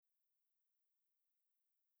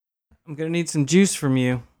I'm going to need some juice from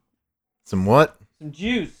you. Some what? Some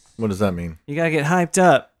juice. What does that mean? You got to get hyped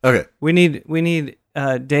up. Okay. We need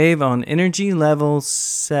Dave on energy level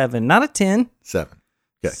 7. Not a 10. 7.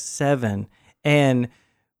 Okay. 7. And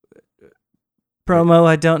promo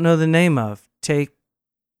I don't know the name of. Take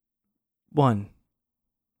 1.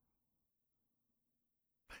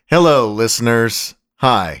 Hello, listeners.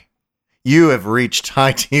 Hi. You have reached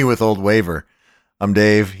High Tea with Old Waver. I'm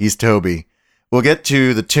Dave. He's Toby. We'll get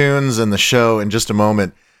to the tunes and the show in just a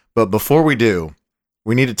moment, but before we do,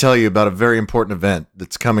 we need to tell you about a very important event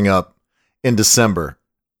that's coming up in December.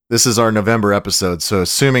 This is our November episode, so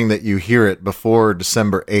assuming that you hear it before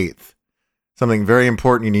December 8th, something very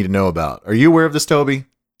important you need to know about. Are you aware of this, Toby?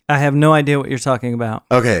 I have no idea what you're talking about.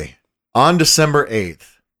 Okay. On December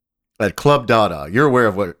 8th at Club Dada, you're aware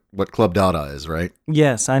of what Club Dada is, right?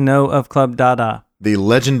 Yes, I know of Club Dada. The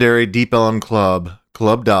legendary Deep Ellum Club,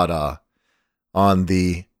 Club Dada, on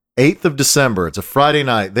the 8th of December. It's a Friday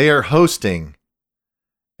night. They are hosting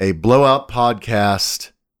a Blowout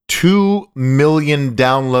Podcast 2 million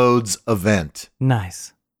downloads event.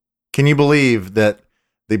 Nice. Can you believe that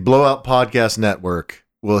the Blowout Podcast Network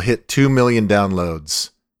will hit 2 million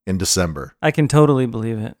downloads in December? I can totally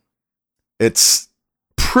believe it. It's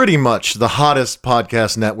pretty much the hottest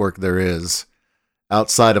podcast network there is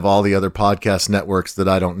outside of all the other podcast networks that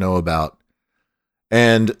I don't know about.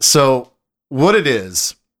 And so what it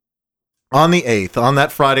is, on the 8th, on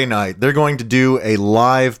that Friday night, they're going to do a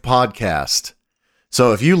live podcast.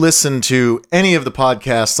 So if you listen to any of the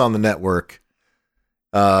podcasts on the network,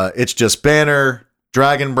 It's Just Banner,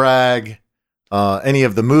 Dragon Brag, any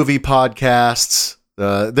of the movie podcasts.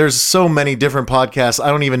 There's so many different podcasts. I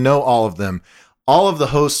don't even know all of them. All of the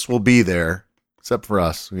hosts will be there, except for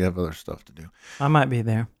us. We have other stuff to do. I might be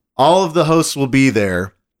there. All of the hosts will be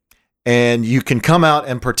there, and you can come out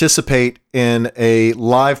and participate in a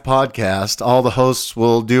live podcast. All the hosts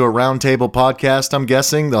will do a roundtable podcast, I'm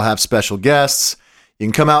guessing. They'll have special guests. You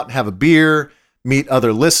can come out and have a beer, meet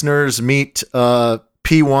other listeners, meet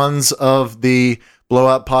P1s of the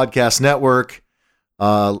Blowout Podcast Network,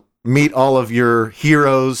 meet all of your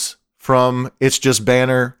heroes from It's Just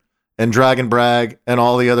Banner and Dragon Brag and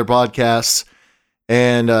all the other podcasts,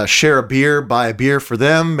 and share a beer, buy a beer for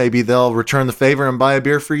them. Maybe they'll return the favor and buy a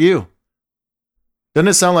beer for you. Doesn't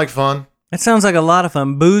it sound like fun? It sounds like a lot of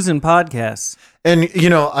fun. Booze and podcasts. And, you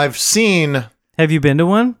know, I've seen... Have you been to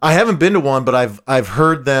one? I haven't been to one, but I've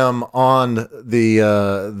heard them on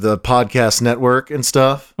the podcast network and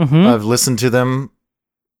stuff. Mm-hmm. I've listened to them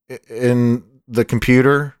in the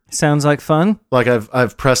computer. Sounds like fun. Like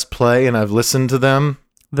I've pressed play and I've listened to them.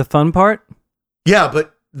 The fun part? Yeah,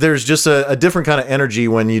 but there's just a different kind of energy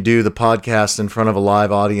when you do the podcast in front of a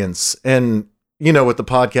live audience. And, you know, with the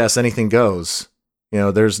podcast, anything goes. You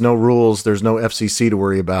know, there's no rules. There's no FCC to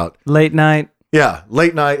worry about. Late night. Yeah,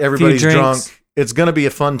 late night. Everybody's drunk. It's going to be a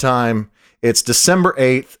fun time. It's December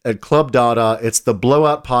 8th at Club Dada. It's the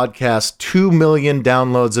Blowout Podcast 2 million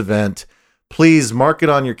downloads event. Please mark it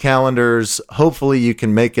on your calendars. Hopefully you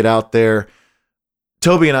can make it out there.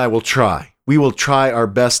 Toby and I will try. We will try our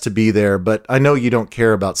best to be there, but I know you don't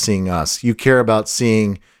care about seeing us. You care about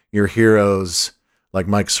seeing your heroes like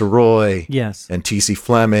Mike Soroy, yes, and TC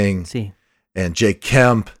Fleming, and Jake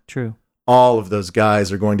Kemp. True. All of those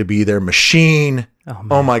guys are going to be there. Machine.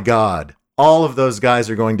 Oh my God. All of those guys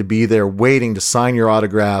are going to be there waiting to sign your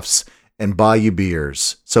autographs and buy you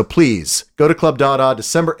beers. So please go to Club Dada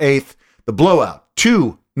December 8th, the Blowout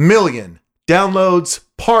 2 million downloads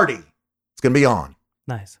party. It's going to be on.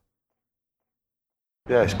 Nice.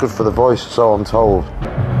 Yeah, it's good for the voice, so I'm told.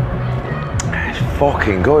 It's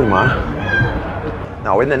fucking good, man.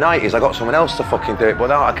 Now, in the 90s, I got someone else to fucking do it, but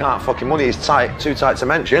now I can't. Fucking money is tight, too tight to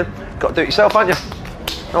mention. Got to do it yourself, haven't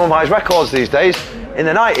you? No one buys records these days. In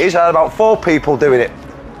the 90s, I had about 4 people doing it.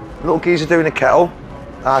 Little geezer doing a kettle,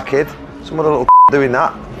 our kid, some other little doing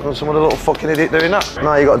that, and some other little fucking idiot doing that.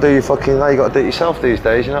 Now you got to do your fucking, now you got to do it yourself these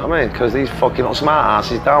days, you know what I mean? Because these fucking little smart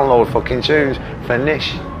asses download fucking tunes for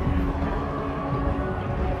niche.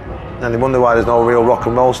 And they wonder why there's no real rock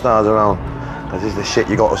and roll stars around. Because this is the shit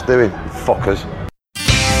you got us doing, fuckers.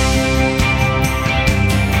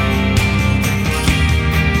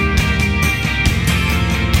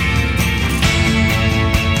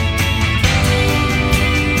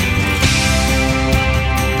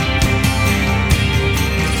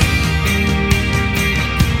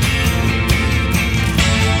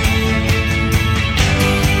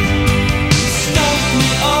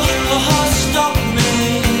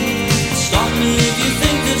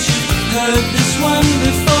 Heard this one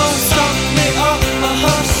before. Stop me, oh.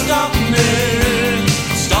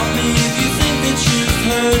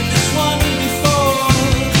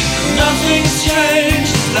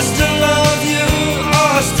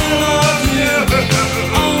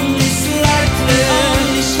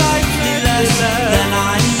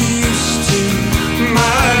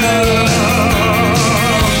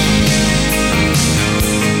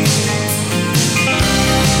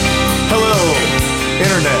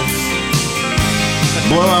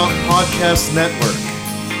 Podcast Network.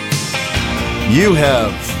 You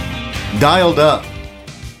have dialed up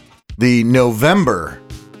the November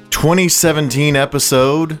 2017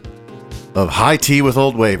 episode of High Tea with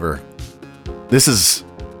Old Waver. This is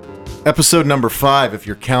episode number 5, if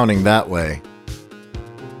you're counting that way.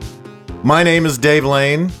 My name is Dave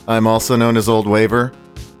Lane. I'm also known as Old Waver.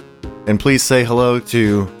 And please say hello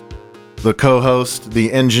to the co-host,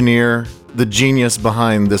 the engineer, the genius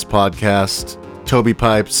behind this podcast, Toby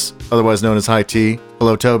Pipes, otherwise known as High Tea.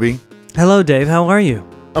 Hello, Toby. Hello, Dave. How are you?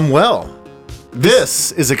 I'm well.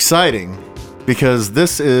 This is exciting because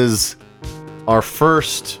this is our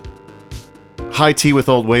first High Tea with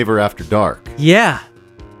Old Waver after dark. Yeah.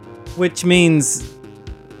 Which means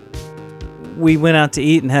we went out to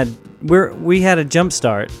eat and we had a jump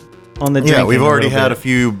start on the drinking. Yeah, we've already had a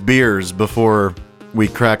few beers before we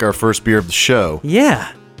crack our first beer of the show.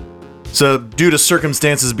 Yeah. So, due to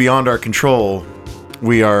circumstances beyond our control,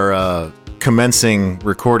 we are commencing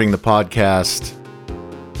recording the podcast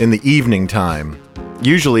in the evening time.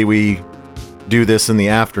 Usually we do this in the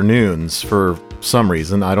afternoons for some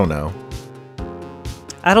reason. I don't know.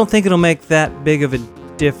 I don't think it'll make that big of a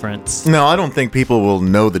difference. No, I don't think people will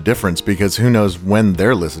know the difference because who knows when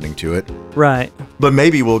they're listening to it. Right. But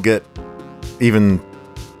maybe we'll get even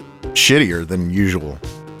shittier than usual.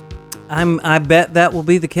 I bet that will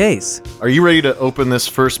be the case. Are you ready to open this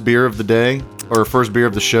first beer of the day? Or first beer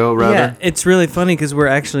of the show, rather? Yeah, it's really funny because we're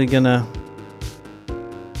actually gonna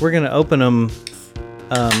open them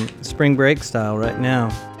spring break style right now.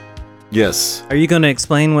 Yes. Are you gonna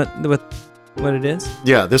explain what it is?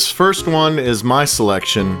 Yeah, this first one is my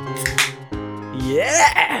selection.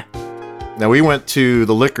 Yeah. Now, we went to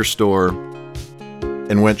the liquor store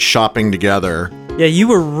and went shopping together. Yeah, you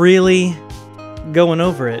were really going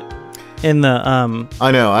over it in the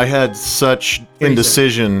I know, I had such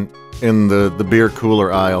indecision in the beer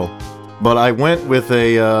cooler aisle, but I went with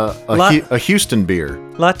a Houston beer.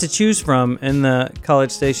 Lot to choose from in the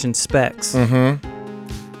College Station specs. Mm-hmm.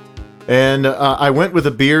 And I went with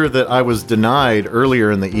a beer that I was denied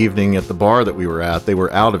earlier in the evening at the bar that we were at. They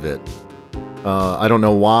were out of it. I don't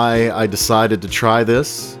know why I decided to try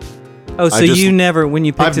this. Oh, so you never, when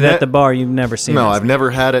you picked it at the bar, you've never seen it? No, I've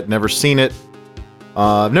never had it, never seen it.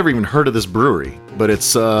 I've never even heard of this brewery, but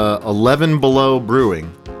it's 11 Below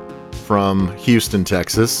Brewing from Houston,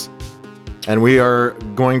 Texas. And we are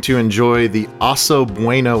going to enjoy the Oso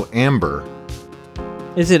Bueno Amber.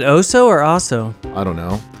 Is it Oso or Oso? I don't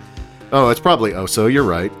know. Oh, it's probably Oso, you're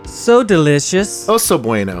right. So delicious. Oso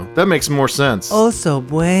Bueno. That makes more sense. Oso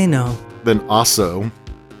Bueno. Than Oso.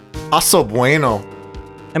 Oso Bueno.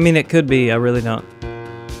 I mean, it could be. I really don't.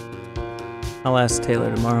 I'll ask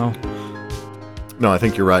Taylor tomorrow. No, I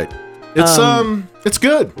think you're right. It's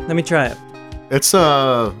good. Let me try it. It's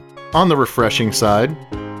on the refreshing side.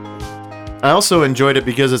 I also enjoyed it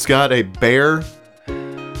because it's got a bear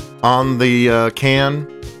on the can,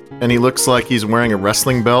 and he looks like he's wearing a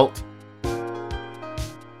wrestling belt.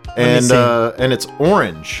 And it's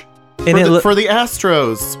orange. And for the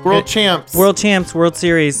Astros, world champs. World champs, World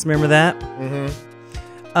Series. Remember that?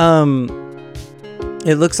 Mm-hmm.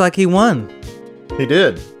 It looks like he won. He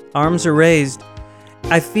did. Arms are raised.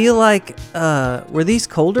 I feel like, were these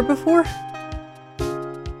colder before?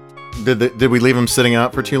 Did we leave them sitting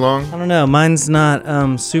out for too long? I don't know. Mine's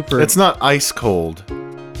not super. It's not ice cold.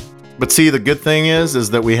 But see, the good thing is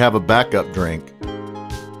that we have a backup drink.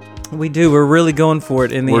 We do. We're really going for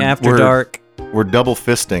it in the after dark. We're double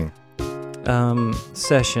fisting.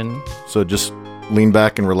 Session. So just lean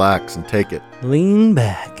back and relax and take it. Lean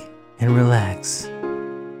back and relax.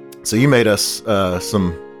 So you made us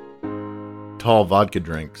some tall vodka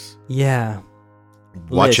drinks. Yeah.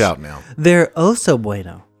 Watch out now. They're Oso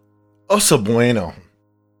Bueno. Oso Bueno.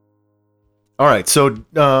 All right, so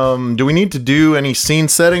do we need to do any scene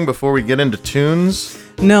setting before we get into tunes?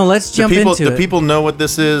 No, let's jump into it. Do people know what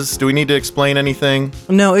this is? Do we need to explain anything?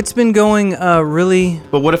 No, it's been going really...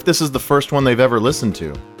 But what if this is the first one they've ever listened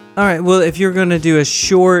to? All right, well, if you're going to do a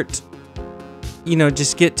short,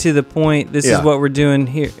 just get to the point, this is what we're doing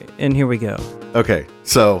here, and here we go. Okay,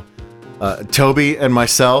 so Toby and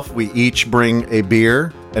myself, we each bring a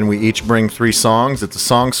beer, and we each bring 3 songs. It's a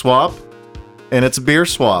song swap, and it's a beer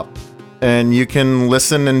swap. And you can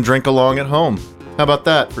listen and drink along at home. How about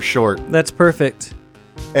that for short? That's perfect.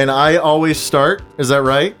 And I always start, is that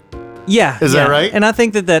right? Yeah. Is that right? And I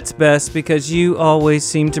think that's best because you always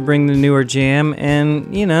seem to bring the newer jam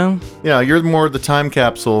and, Yeah, you're more the time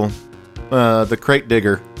capsule, the crate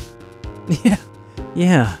digger. Yeah.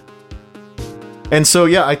 Yeah. And so,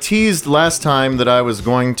 I teased last time that I was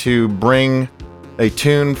going to bring a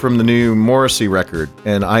tune from the new Morrissey record,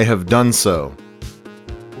 and I have done so.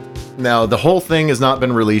 Now, the whole thing has not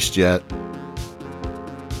been released yet.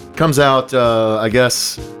 Comes out, I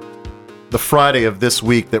guess, the Friday of this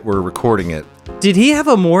week that we're recording it. Did he have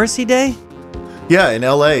a Morrissey Day? Yeah, in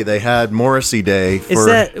L.A. they had Morrissey Day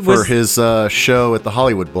for his show at the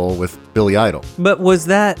Hollywood Bowl with Billy Idol. But is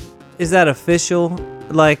that official,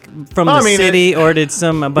 like from the city, or did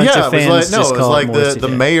a bunch of fans just call it Morrissey Day?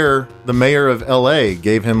 The mayor of L.A.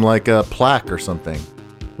 gave him like a plaque or something.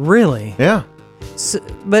 Really? Yeah. So,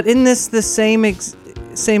 but isn't this the same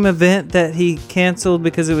event that he canceled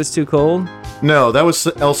because it was too cold? No, that was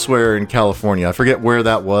elsewhere in California. I forget where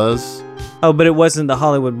that was. Oh, but it wasn't the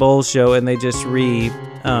Hollywood Bowl show, and they just booked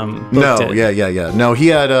it. Yeah. No, he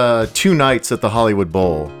had 2 nights at the Hollywood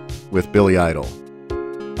Bowl with Billy Idol.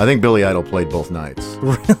 I think Billy Idol played both nights.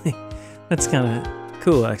 Really? That's kind of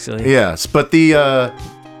cool, actually. Yes, but the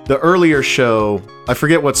earlier show, I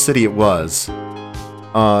forget what city it was.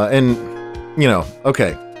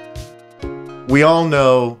 Okay. We all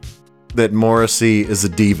know that Morrissey is a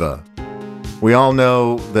diva. We all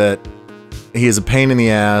know that he is a pain in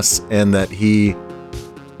the ass and that he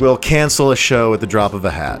will cancel a show at the drop of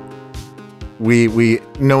a hat. We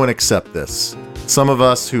no one accept this. Some of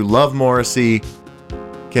us who love Morrissey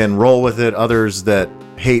can roll with it. Others that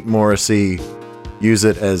hate Morrissey use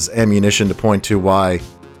it as ammunition to point to why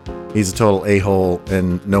he's a total a-hole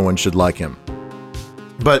and no one should like him.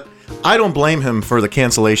 But I don't blame him for the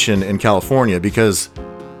cancellation in California because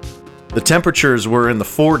the temperatures were in the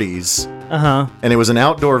 40s. And it was an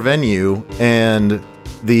outdoor venue, and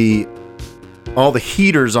all the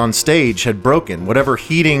heaters on stage had broken. Whatever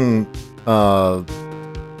heating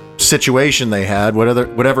situation they had,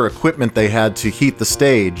 whatever equipment they had to heat the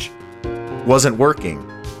stage, wasn't working.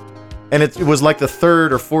 And it was like the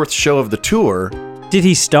 3rd or 4th show of the tour. Did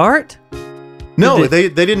he start? No, they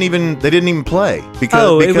didn't even play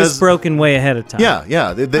because it was broken way ahead of time.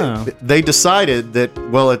 Yeah. They decided that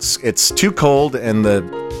it's too cold and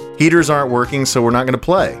the heaters aren't working, so we're not going to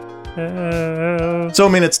play. So, I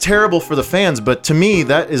mean, it's terrible for the fans, but to me,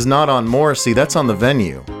 that is not on Morrissey. That's on the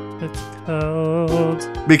venue. It's cold.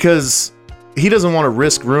 Because he doesn't want to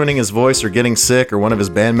risk ruining his voice or getting sick or one of his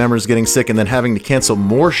band members getting sick and then having to cancel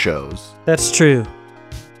more shows. That's true.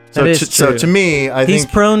 So to me, I think... He's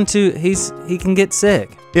prone to... He can get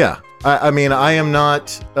sick. Yeah. I mean, I am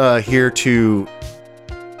not here to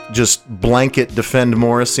just blanket defend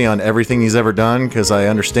Morrissey on everything he's ever done, because I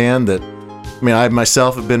understand that. I mean, I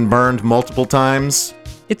myself have been burned multiple times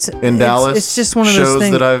in Dallas. It's just one of those shows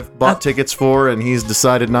things that I've bought tickets for, and he's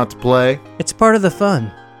decided not to play. It's part of the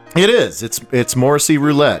fun. It is. It's Morrissey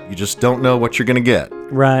roulette. You just don't know what you're gonna get.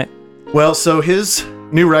 Right. Well, so his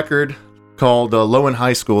new record called Low in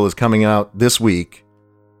High School is coming out this week.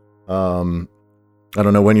 I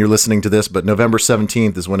don't know when you're listening to this, but November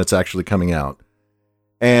 17th is when it's actually coming out.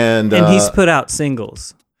 And he's put out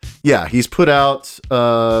singles. Yeah, he's put out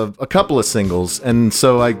a couple of singles, and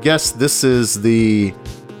so I guess this is the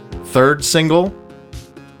 3rd single.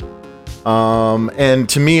 And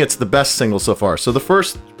to me, it's the best single so far. So the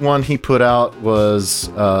first one he put out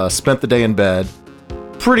was "Spent the Day in Bed."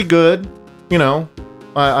 Pretty good, you know.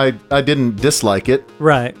 I didn't dislike it.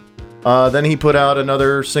 Right. Then he put out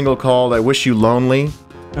another single called "I Wish You Lonely."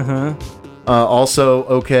 Also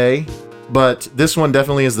okay. But this one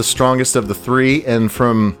definitely is the strongest of the 3, and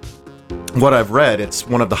from what I've read, it's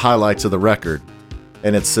one of the highlights of the record.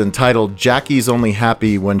 And it's entitled "Jackie's Only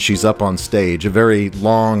Happy When She's Up on Stage," a very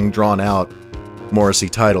long, drawn-out Morrissey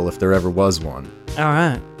title, if there ever was one. All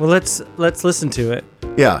right. Well, let's listen to it.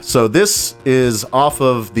 Yeah, so this is off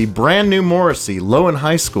of the brand new Morrissey, Low in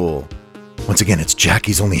High School. Once again, it's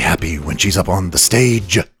 "Jackie's Only Happy When She's Up on the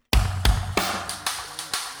Stage."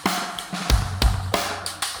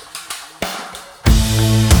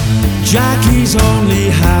 Jackie's only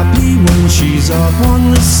happy when she's up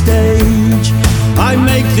on the stage. I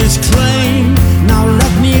make this claim, now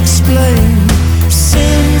let me explain.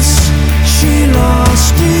 Since she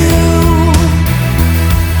lost you,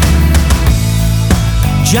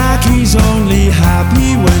 Jackie's only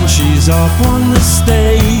happy when she's up on the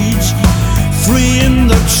stage, free in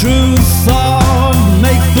the truth of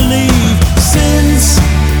make-believe. Since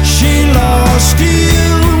she lost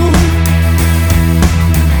you,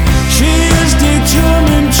 she is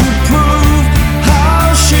determined to prove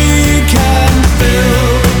how she can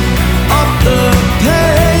fill up the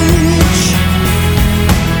page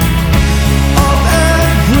of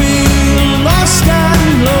every lost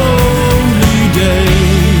and lonely day.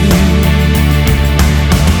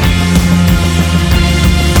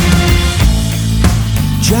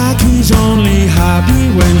 Jackie's only happy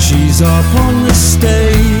when she's up on the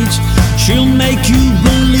stage. She'll make you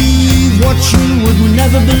believe what you would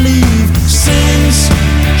never believe since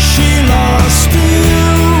she lost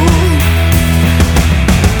you.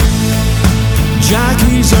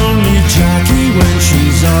 Jackie's only Jackie when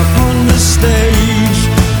she's up on the stage,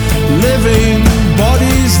 living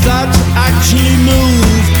bodies that actually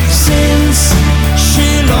move since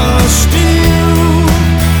she lost you.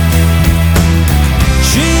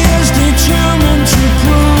 She is determined to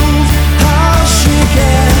prove how she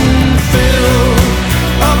can fill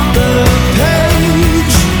up the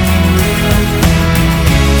page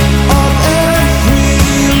of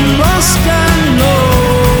every lost and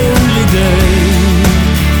lonely day.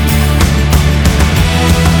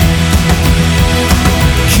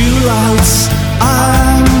 Cue lights,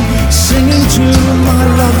 I'm singing to my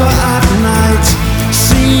lover at night.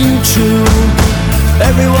 Scene 2,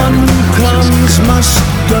 everyone who comes must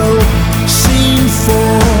go. Scene 4,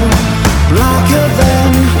 blacker than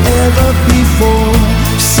ever before.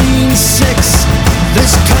 Scene 6,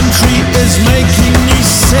 this country is making me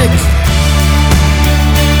sick.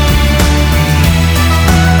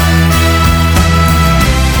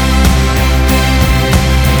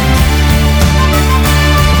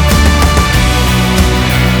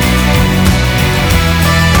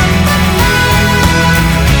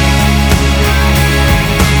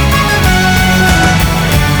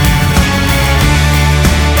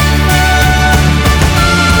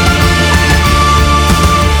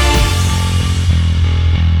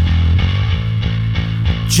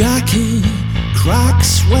 Jackie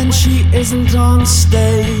cracks when she isn't on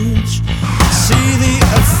stage. See the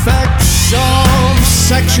effects of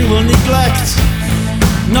sexual neglect.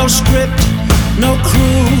 No script, no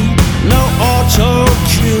crew, no auto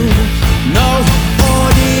cue, no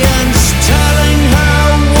audience telling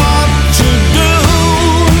her what to do.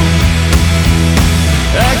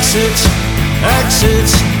 Exit, exit,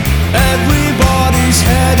 everybody's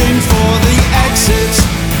heading for the exit.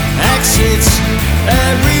 Exit,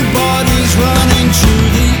 everybody's running to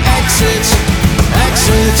the exit.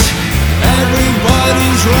 Exit,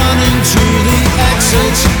 everybody's running to the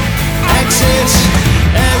exit. Exit,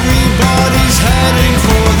 everybody's heading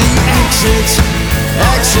for the exit.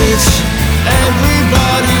 Exit,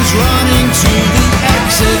 everybody's running to the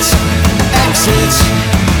exit. Exit,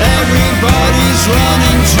 everybody's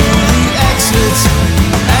running to the exit.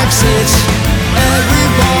 Exit,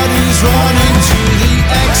 everybody's running to the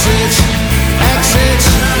exit. Exit,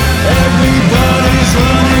 everybody's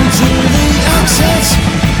running to the exit.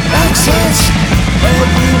 Exit,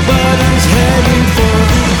 everybody's heading for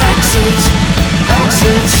the exit.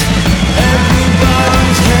 Exit,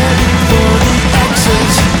 everybody's heading for the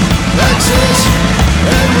exit. Exit,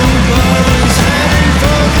 everybody's heading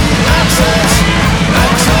for the exit. Exit,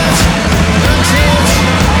 exit,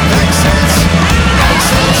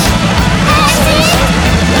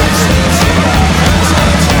 exit, exit,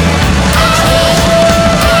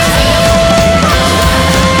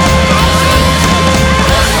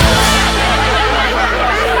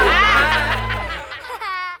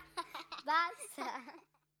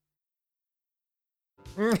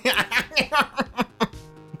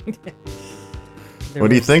 What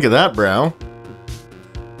do you think of that, Brow?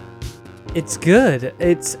 It's good.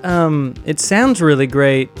 It sounds really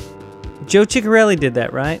great. Joe Ciccarelli did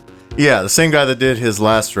that, right? Yeah, the same guy that did his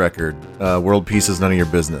last record, World Peace Is None of Your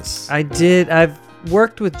Business. I've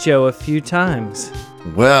worked with Joe a few times.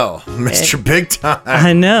 Well, Mr. Big Time.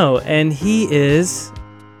 I know, and he is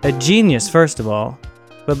a genius, first of all.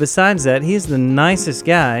 But besides that, he's the nicest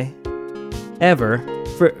guy ever.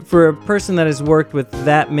 For a person that has worked with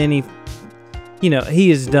that many, he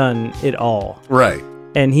has done it all. Right.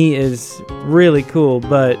 And he is really cool,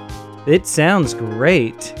 but it sounds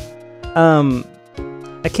great.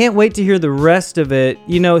 I can't wait to hear the rest of it.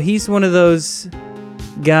 He's one of those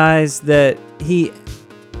guys that with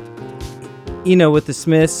the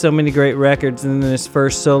Smiths, so many great records, and then his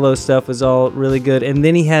first solo stuff was all really good. And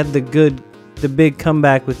then he had the big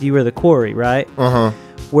comeback with You Are the Quarry, right? Uh-huh.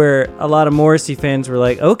 Where a lot of Morrissey fans were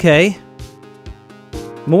like, okay,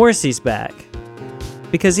 Morrissey's back.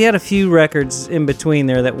 Because he had a few records in between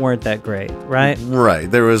there that weren't that great, right? Right.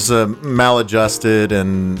 There was Maladjusted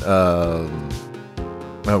and, oh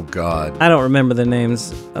God. I don't remember the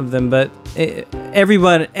names of them, but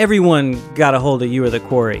everyone got a hold of You Are the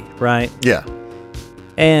Quarry, right? Yeah.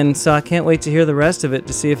 And so I can't wait to hear the rest of it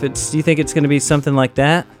to see if do you think it's going to be something like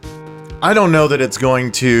that? I don't know that it's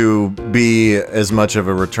going to be as much of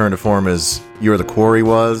a return to form as You Are the Quarry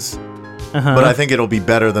was, but I think it'll be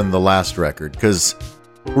better than the last record, because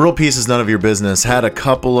World Peace Is None of Your Business had a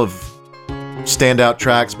couple of standout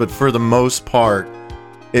tracks, but for the most part,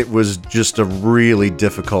 it was just a really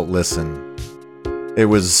difficult listen. It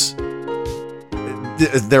was,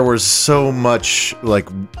 there was so much like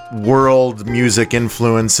world music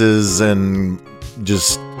influences and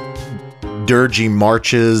just dirgy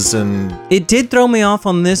marches, and It did throw me off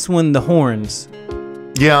on this one, the horns,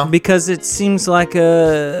 yeah, because it seems like I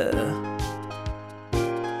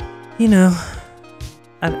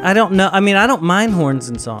don't know. I mean, I don't mind horns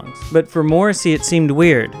in songs, but for Morrissey, it seemed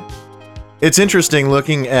weird. it's interesting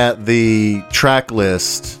looking at the track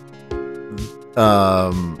list.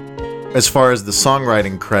 As far as the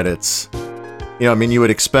songwriting credits, I mean, you would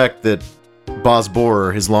expect that Boz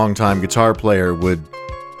Borer, his longtime guitar player, would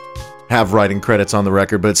have writing credits on the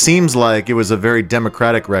record, but it seems like it was a very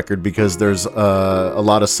democratic record because there's a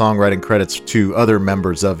lot of songwriting credits to other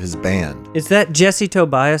members of his band. Is that Jesse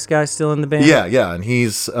Tobias guy still in the band? Yeah, and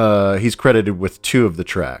he's credited with 2 of the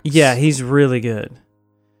tracks. Yeah, he's really good.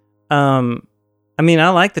 I mean, I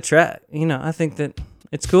like the track. I think that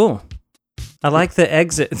it's cool. I like the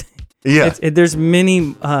exit. Yeah, there's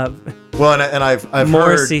many well, and I've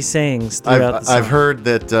Morrissey heard, sayings throughout the song. I've heard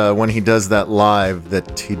that when he does that live,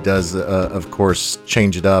 that he does, of course,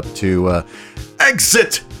 change it up to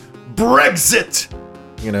exit Brexit.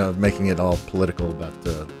 Making it all political about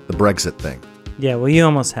the Brexit thing. Yeah, well, you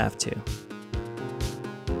almost have to.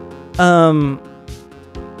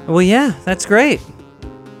 Well, yeah, that's great.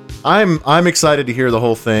 I'm excited to hear the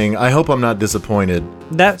whole thing. I hope I'm not disappointed.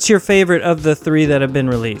 That's your favorite of the 3 that have been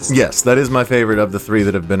released? Yes, that is my favorite of the 3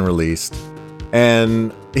 that have been released.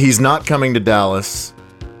 And he's not coming to Dallas.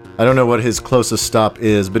 I don't know what his closest stop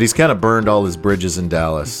is, but he's kind of burned all his bridges in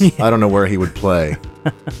Dallas. I don't know where he would play.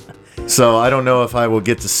 So I don't know if I will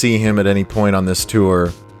get to see him at any point on this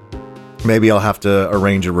tour. Maybe I'll have to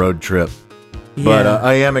arrange a road trip. But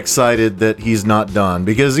I am excited that he's not done.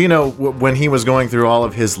 Because, when he was going through all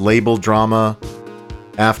of his label drama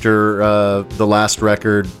after the last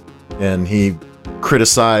record, and he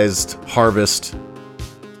criticized Harvest,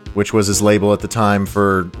 which was his label at the time,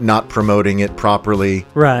 for not promoting it properly.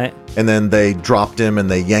 Right. And then they dropped him and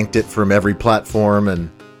they yanked it from every platform, and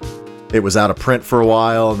it was out of print for a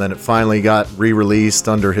while, and then it finally got re-released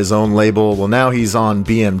under his own label. Well, now he's on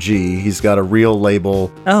BMG. He's got a real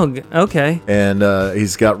label. Oh, okay. And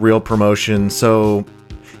he's got real promotion, so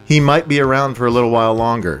he might be around for a little while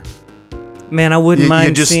longer. Man, I wouldn't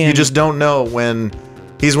mind seeing... You just don't know when...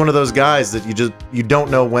 He's one of those guys that you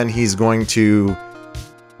don't know when he's going to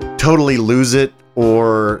totally lose it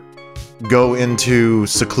or go into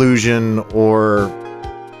seclusion or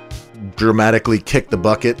dramatically kick the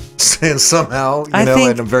bucket somehow,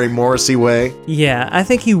 in a very Morrissey way. Yeah, I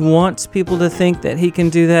think he wants people to think that he can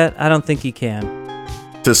do that. I don't think he can.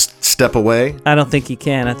 To step away? I don't think he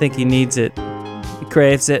can. I think he needs it. He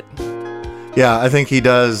craves it. Yeah, I think he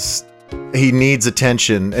does. He needs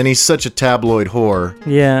attention, and he's such a tabloid whore.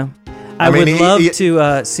 Yeah. I would love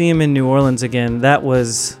to see him in New Orleans again. That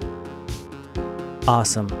was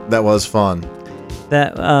awesome. That was fun.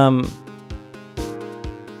 That,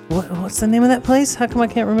 what's the name of that place? How come I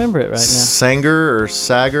can't remember it right now? Sanger or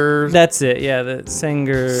Sager? That's it, yeah, the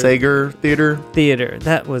Sager Theater.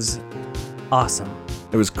 That was awesome.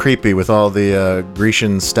 It was creepy with all the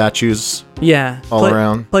Grecian statues. Yeah. All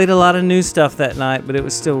around. Played a lot of new stuff that night, but it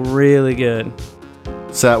was still really good.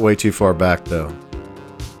 Sat way too far back, though.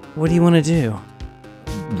 What do you want to do?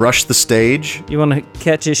 Rush the stage? You want to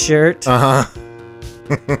catch his shirt? Uh-huh.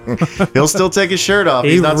 He'll still take his shirt off.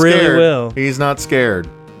 He's not really scared. Will. He's not scared.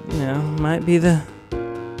 Might be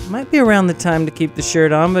around the time to keep the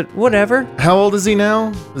shirt on, but whatever. How old is he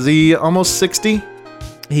now? Is he almost 60?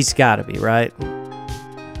 He's got to be, right?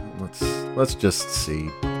 Let's just see.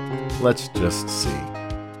 Let's just see.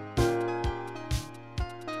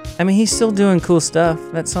 I mean, he's still doing cool stuff.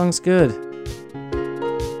 That song's good.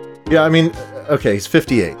 Yeah, I mean, okay, he's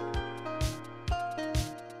 58.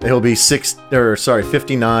 He'll be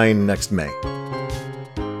 59 next May.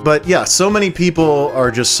 But yeah, so many people are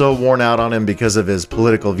just so worn out on him because of his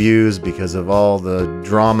political views, because of all the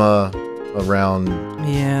drama around.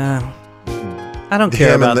 Yeah, I don't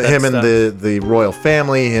care about that him stuff. and the royal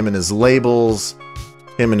family, him and his labels,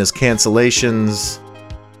 him and his cancellations.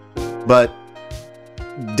 But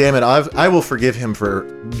damn it, I will forgive him for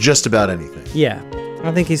just about anything. Yeah,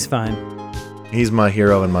 I think he's fine. He's my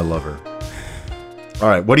hero and my lover. All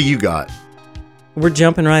right, what do you got? We're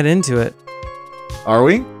jumping right into it. Are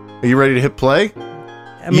we? Are you ready to hit play?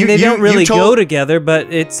 I mean, they don't really go together,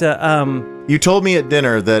 but it's You told me at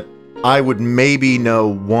dinner that I would maybe know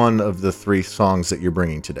one of the 3 songs that you're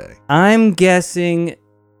bringing today. I'm guessing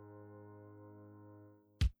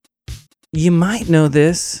you might know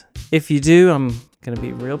this. If you do, I'm gonna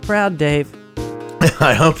be real proud, Dave.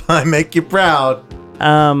 I hope I make you proud.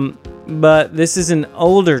 But this is an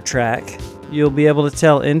older track. You'll be able to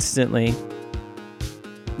tell instantly.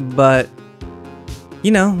 But,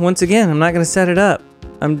 once again, I'm not going to set it up.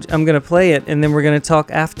 I'm going to play it, and then we're going to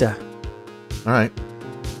talk after. All right.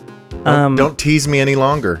 Don't tease me any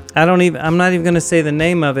longer. I'm not even going to say the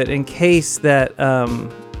name of it in case that...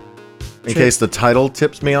 in case the title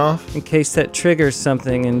tips me off? In case that triggers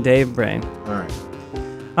something in Dave Brain.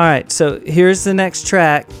 All right, so here's the next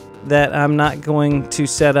track that I'm not going to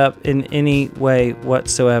set up in any way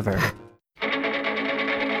whatsoever.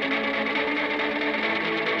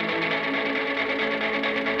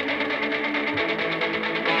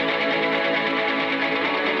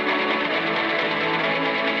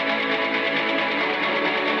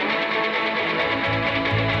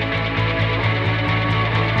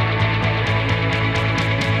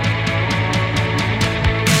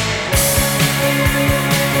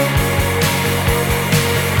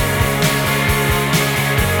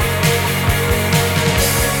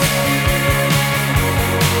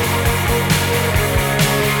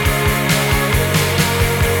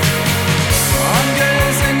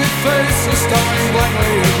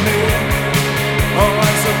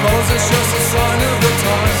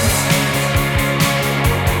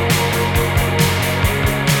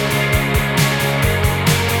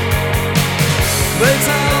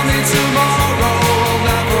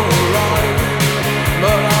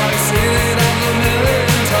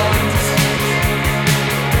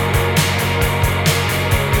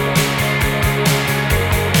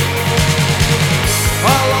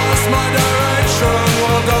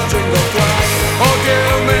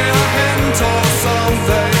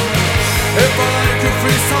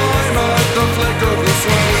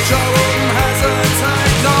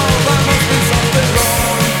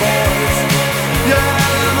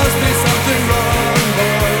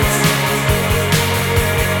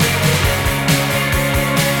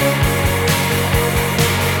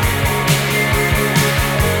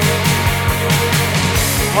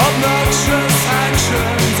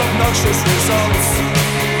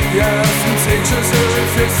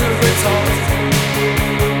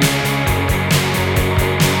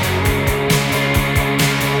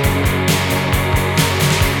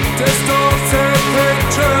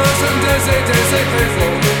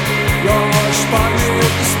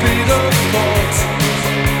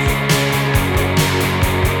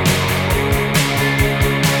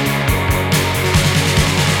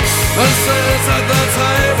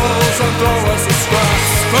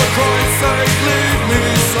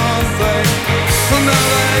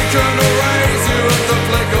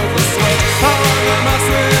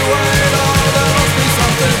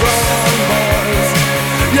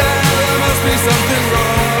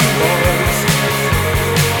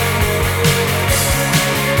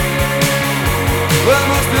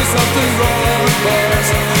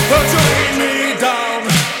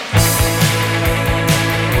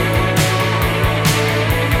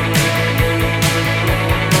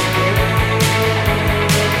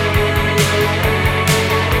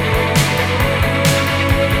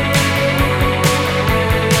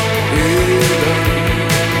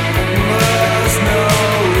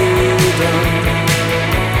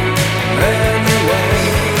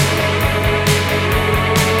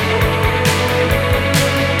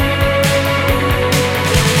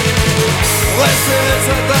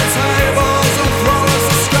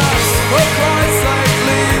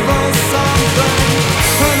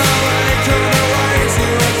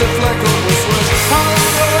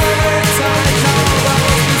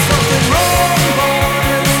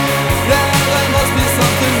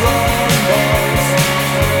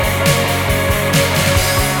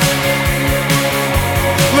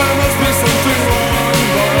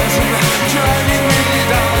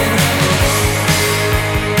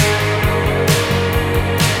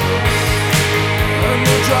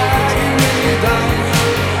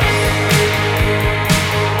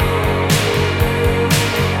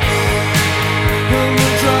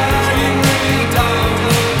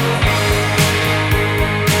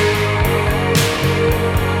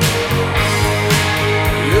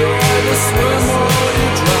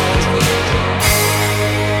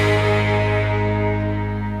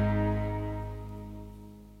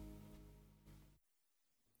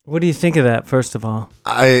 What do you think of that, first of all?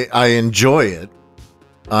 I enjoy it.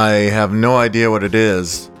 I have no idea what it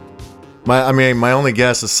is. My only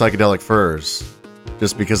guess is Psychedelic Furs,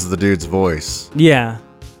 just because of the dude's voice. Yeah.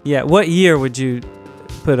 What year would you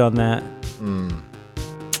put on that? Man.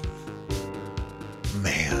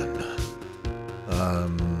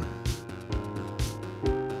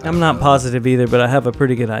 I'm not positive either, but I have a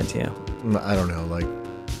pretty good idea. I don't know, like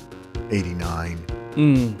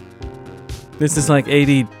 89. This is like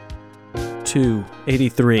 82,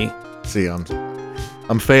 83. See,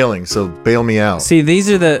 I'm failing, so bail me out. See,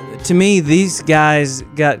 to me, these guys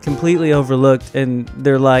got completely overlooked, and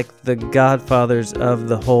they're like the godfathers of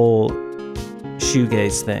the whole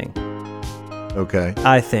shoegaze thing. Okay.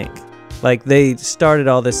 I think. Like, they started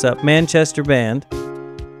all this up. Manchester band.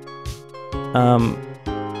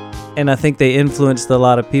 And I think they influenced a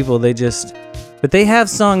lot of people. But they have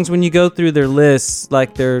songs when you go through their lists,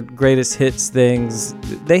 like their greatest hits things.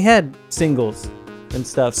 They had singles and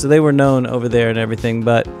stuff, so they were known over there and everything,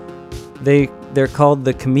 but they're called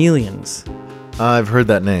the Chameleons. I've heard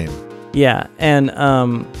that name. Yeah, and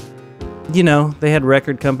they had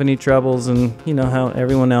record company troubles, and you know how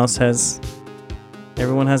everyone has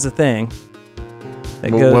a thing.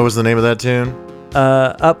 What was the name of that tune?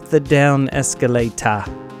 Up the Down Escalator.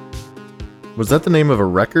 Was that the name of a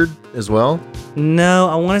record as well? No,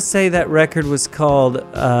 I want to say that record was called,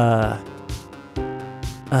 what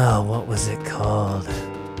was it called?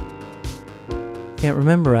 Can't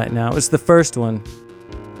remember right now. It was the first one.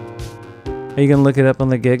 Are you going to look it up on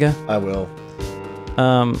the Giga? I will.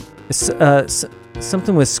 It's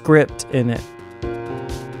something with script in it,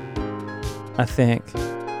 I think.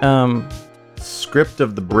 Script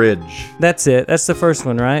of the Bridge. That's it. That's the first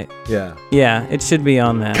one, right? Yeah. Yeah, it should be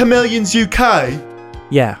on that. Chameleons UK.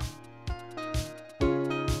 Yeah.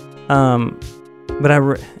 But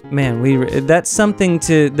that's something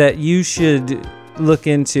that you should look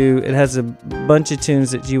into. It has a bunch of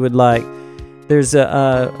tunes that you would like. There's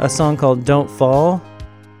a song called "Don't Fall,"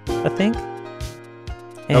 I think.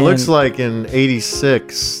 It looks like in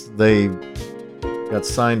 '86 they got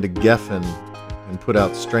signed to Geffen and put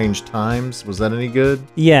out "Strange Times." Was that any good?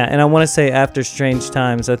 Yeah, and I want to say after "Strange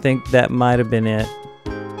Times," I think that might have been it.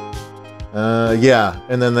 Yeah,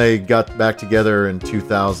 and then they got back together in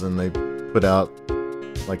 2000. They put out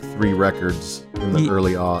like 3 records in the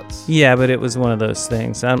early aughts. Yeah, but it was one of those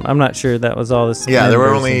things. I'm not sure that was all this. Yeah, there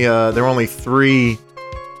were only 3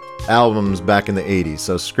 albums back in the 80s.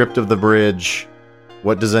 So Script of the Bridge,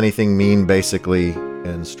 What Does Anything Mean, basically,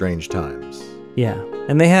 and Strange Times. Yeah,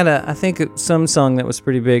 and they had I think some song that was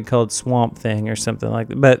pretty big called Swamp Thing or something like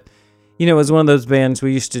that. But it was one of those bands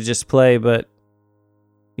we used to just play, but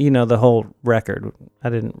the whole record. I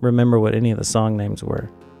didn't remember what any of the song names were.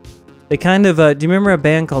 They kind of, do you remember a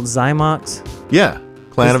band called Zymox? Yeah,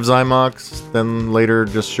 Clan of Zymox, then later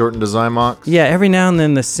just shortened to Zymox. Yeah, every now and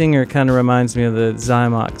then the singer kind of reminds me of the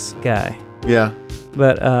Zymox guy. Yeah.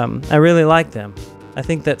 But I really like them. I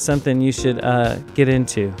think that's something you should get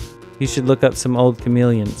into. You should look up some old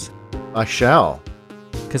Chameleons. I shall.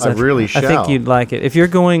 Because I really shall. I think you'd like it. If you're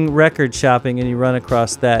going record shopping and you run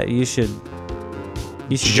across that, you should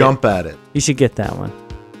jump at it. You should get that one.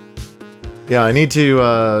 Yeah, I need to.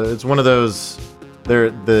 It's one of those.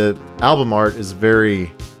 The album art is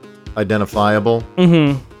very identifiable.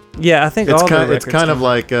 Mm-hmm. Yeah, I think it's all kind. the It's kind of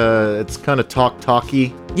like it's kind of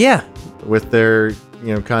talky. Yeah. With their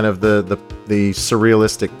kind of the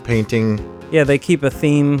surrealistic painting. Yeah, they keep a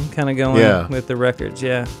theme kind of going with the records.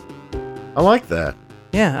 Yeah. I like that.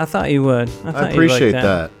 Yeah, I thought you would. I appreciate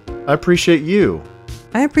that. I appreciate you.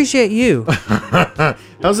 I appreciate you.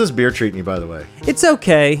 How's this beer treating you, by the way? It's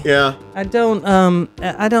okay. Yeah. I don't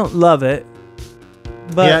love it.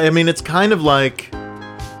 But yeah, I mean it's kind of like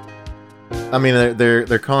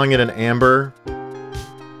they're calling it an amber.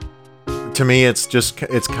 To me it's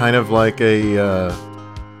kind of like a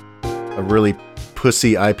really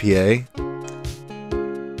pussy IPA.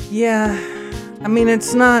 Yeah. I mean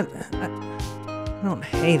it's not I don't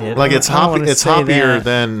hate it. Like it's hoppier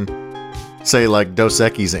than say like Dos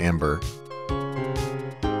Equis amber.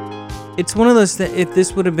 It's one of those if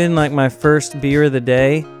this would have been like my first beer of the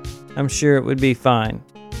day, I'm sure it would be fine.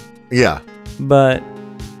 Yeah. But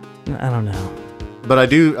I don't know. But I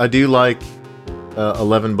do like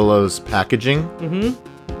 11 Below's packaging.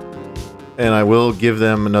 Mm-hmm. And I will give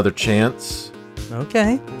them another chance.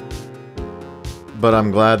 Okay. But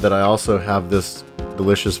I'm glad that I also have this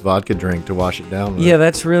delicious vodka drink to wash it down with. Yeah,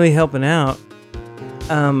 that's really helping out.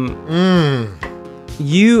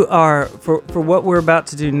 You are for what we're about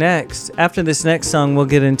to do next. After this next song, we'll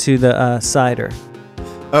get into the cider.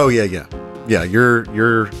 Oh yeah.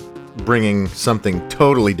 You're bringing something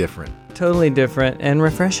totally different. Totally different and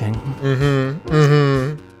refreshing.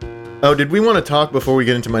 Oh, did we want to talk before we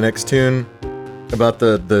get into my next tune about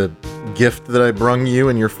the gift that I brung you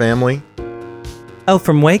and your family? Oh,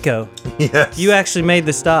 from Waco. Yes. You actually made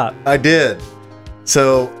the stop. I did.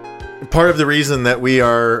 So part of the reason that we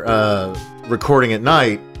are recording at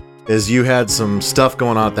night is you had some stuff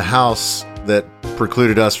going on at the house that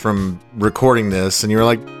precluded us from recording this, and you were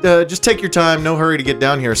like, just take your time, no hurry to get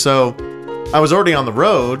down here. So I was already on the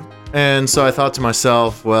road, and so I thought to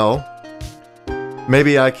myself, well,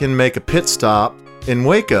 maybe I can make a pit stop in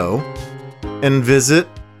Waco and visit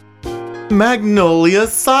Magnolia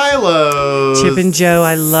Silos. Chip and Joe,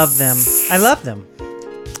 I love them. I love them.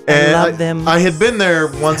 And I love them. I had been there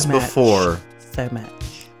once so much. before. So much.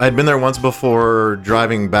 I had been there once before,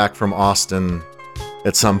 driving back from Austin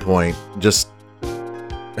at some point. Just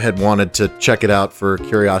had wanted to check it out for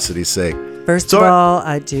curiosity's sake. First of all,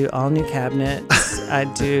 I do all new cabinets. I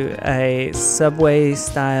do a Subway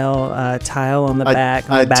style tile on the back.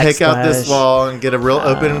 On the I'd take out this backsplash. wall and get a real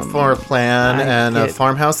open floor plan and a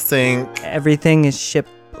farmhouse sink. Everything is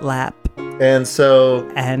shiplap And so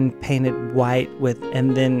and painted white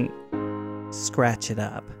and then scratch it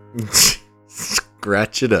up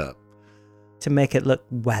scratch it up to make it look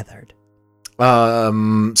weathered. So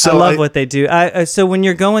I love what they do. So when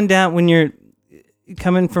you're going down, when you're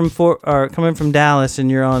coming from Dallas and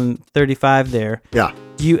you're on 35 there, yeah.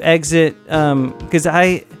 do you exit? Because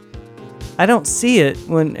I don't see it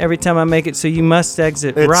every time I make it. So you must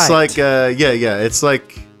exit It's right. like it's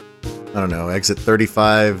like, I don't know, exit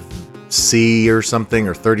 35C or something,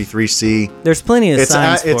 or 33C. There's plenty of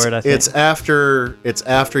signs for it. I think It's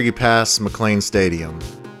after you pass McLean Stadium,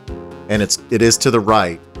 and it is to the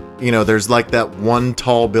right. You know, there's like that one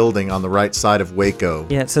tall building on the right side of Waco.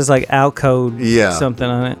 Yeah, it says like Alcode Yeah. something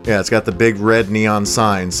on it. Yeah, it's got the big red neon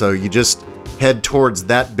sign. So you just head towards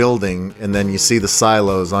that building, and then you see the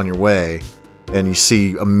silos on your way, and you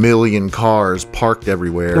see a million cars parked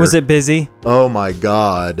everywhere. Was it busy? Oh my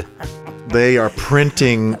God. They are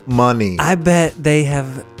printing money. I bet they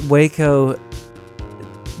have Waco.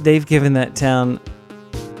 They've given that town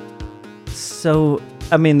so.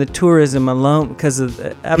 I mean, the tourism alone, because of.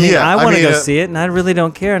 I want to go see it, and I really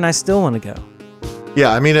don't care, and I still want to go. Yeah,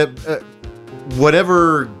 I mean,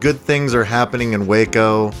 whatever good things are happening in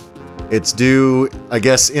Waco, it's due, I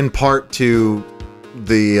guess, in part to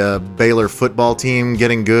the Baylor football team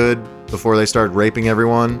getting good before they started raping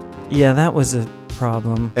everyone. Yeah, that was a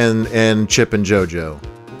problem. And Chip and JoJo.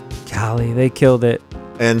 Golly, they killed it.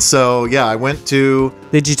 And so, yeah, I went to...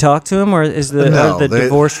 Did you talk to them, or is are the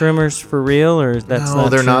divorce rumors for real, or that's no,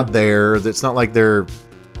 not they're true? not there. It's not like they're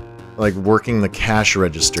like working the cash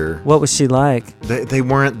register. What was she like? They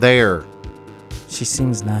weren't there. She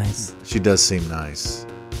seems nice. She does seem nice.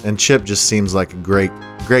 And Chip just seems like a great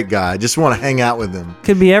guy. I just want to hang out with him.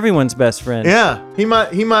 Could be everyone's best friend. Yeah, he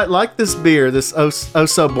might like this beer, this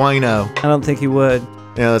Oso Bueno. I don't think he would.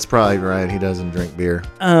 Yeah, that's probably right. He doesn't drink beer.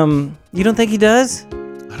 You don't think he does?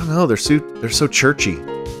 I don't know. They're so churchy.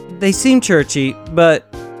 They seem churchy, but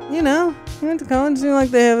you went to college. Seem like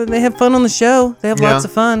they have fun on the show. They have lots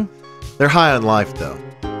of fun. They're high on life, though.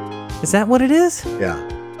 Is that what it is? Yeah.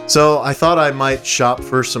 So I thought I might shop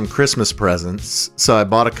for some Christmas presents. So I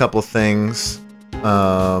bought a couple things.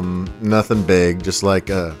 Nothing big, just like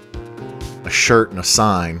a shirt and a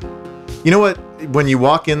sign. You know what? When you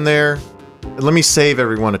walk in there, let me save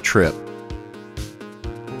everyone a trip.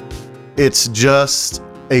 It's just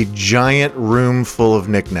a giant room full of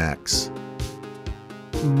knickknacks.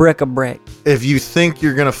 Bric-a-brac. If you think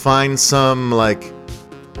you're gonna find some like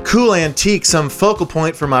cool antique, some focal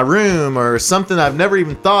point for my room, or something I've never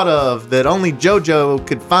even thought of that only JoJo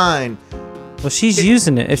could find. Well, she's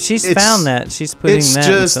using it. If she's found that, she's putting that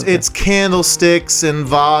in something. It's candlesticks and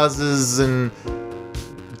vases and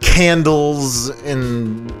candles,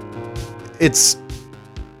 and it's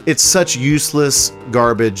such useless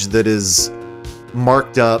garbage that is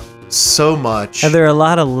marked up so much. Are there a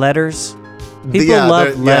lot of letters? People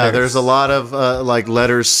love letters. Yeah, there's a lot of like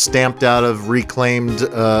letters stamped out of reclaimed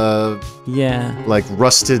like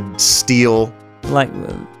rusted steel. Like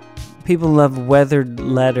people love weathered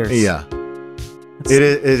letters. Yeah.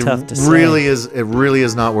 It's tough to really say. it really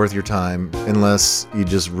is not worth your time unless you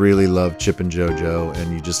just really love Chip and JoJo,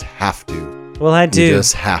 and you just have to. Well, I do. You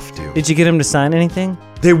just have to. Did you get him to sign anything?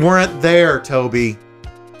 They weren't there, Toby.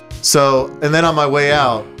 So, and then on my way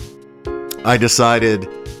out, I decided,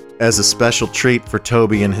 as a special treat for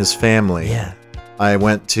Toby and his family, I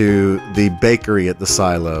went to the bakery at the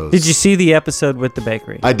Silos. Did you see the episode with the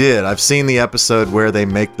bakery? I did. I've seen the episode where they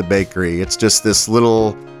make the bakery. It's just this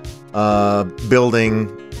little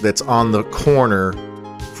building that's on the corner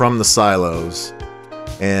from the Silos,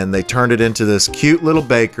 and they turned it into this cute little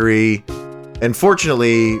bakery. And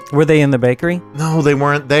fortunately... Were they in the bakery? No, they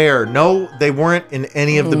weren't there. No, they weren't in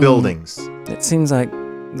any of the buildings. It seems like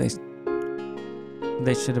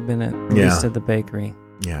they should have been at least at the bakery.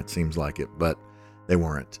 Yeah, it seems like it, but they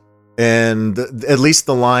weren't. And at least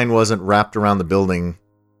the line wasn't wrapped around the building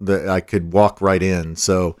that I could walk right in.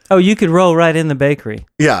 So Oh, you could roll right in the bakery.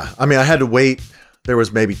 yeah, I mean, I had to wait. There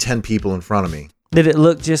was maybe 10 people in front of me. Did it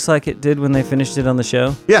look just like it did when they finished it on the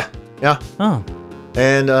show? Yeah. Oh,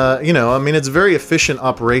 And, I mean, it's a very efficient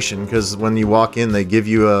operation because when you walk in, they give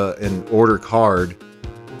you an order card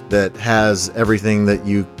that has everything that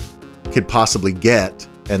you could possibly get.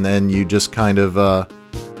 And then you just kind of,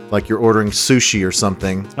 like you're ordering sushi or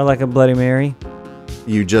something. I like a Bloody Mary.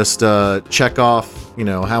 You just check off,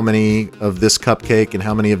 how many of this cupcake and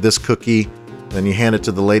how many of this cookie. Then you hand it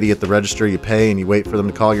to the lady at the register, you pay, and you wait for them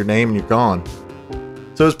to call your name, and you're gone.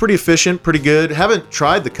 So it was pretty efficient, pretty good. Haven't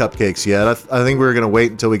tried the cupcakes yet. I think we were going to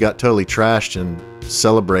wait until we got totally trashed and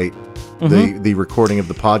celebrate the recording of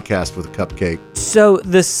the podcast with a cupcake. So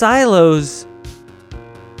the silos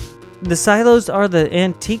are the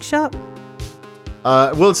antique shop?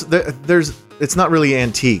 Well, it's not really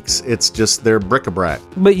antiques. It's just they're bric-a-brac.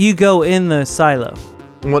 But you go in the silo.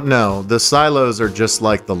 Well, no, the silos are just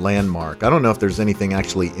like the landmark. I don't know if there's anything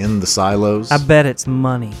actually in the silos. I bet it's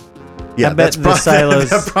money. Yeah, I bet the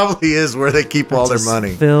silos that probably is where they keep all their just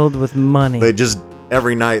money. Filled with money.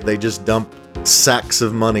 Every night they just dump sacks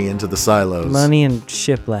of money into the silos. Money and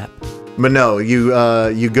shiplap. But no,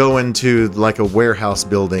 you go into like a warehouse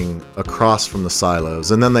building across from the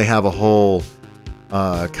silos, and then they have a whole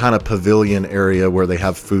kind of pavilion area where they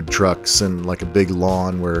have food trucks and like a big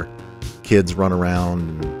lawn where kids run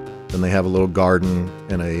around, and then they have a little garden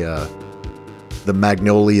and the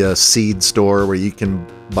Magnolia seed store where you can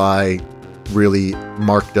buy really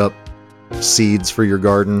marked up seeds for your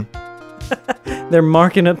garden. They're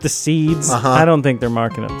marking up the seeds. Uh-huh. I don't think they're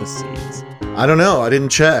marking up the seeds. I don't know. I didn't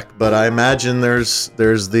check, but I imagine there's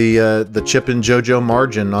the Chip and JoJo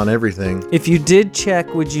margin on everything. If you did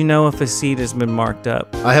check, would you know if a seed has been marked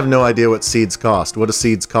up? I have no idea what seeds cost. What do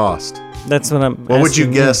seeds cost? That's what I'm What would you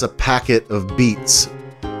asking guess a packet of beets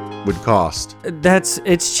would cost?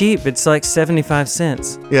 It's cheap. It's like 75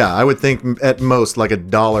 cents. Yeah, I would think at most like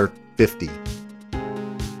 $1.50.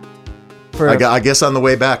 For I guess on the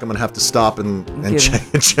way back I'm gonna have to stop and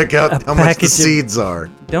check out how much the seeds are.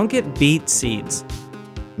 Don't get beet seeds.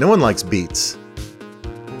 No one likes beets.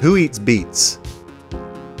 Who eats beets?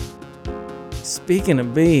 Speaking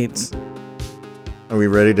of beets, Are we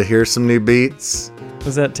ready to hear some new beats?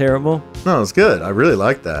 was that terrible? No, it's good. I really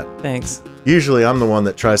like that. Thanks. Usually I'm the one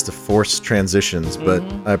that tries to force transitions, but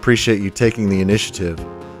I appreciate you taking the initiative.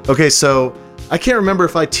 Okay, so I can't remember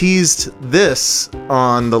if I teased this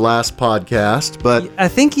on the last podcast, but I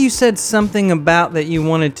think you said something about that you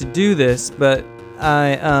wanted to do this, but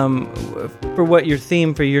for what your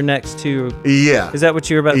theme for your next two. yeah. Is that what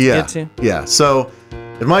you were about to get to? Yeah. So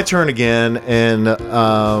it's my turn again, and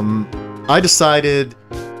I decided,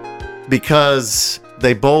 because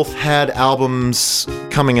they both had albums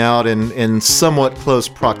coming out in somewhat close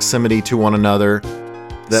proximity to one another,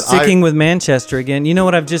 that Sticking with Manchester again. You know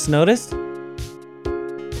what I've just noticed?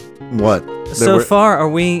 What? So far, are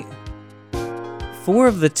we 4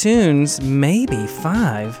 of the tunes, maybe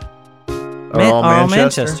 5, Are all are all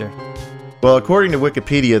Manchester? Manchester. Well, according to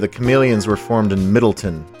Wikipedia, the Chameleons were formed in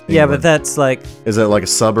Middleton. Yeah, England. but that's like, Is that like a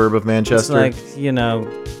suburb of it's Manchester? like, Yeah,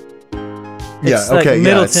 it's like okay, yeah, it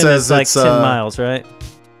Middleton says is like it's, 10 miles, right?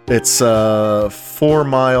 It's 4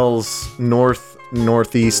 miles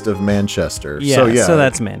northeast of Manchester. Yeah, So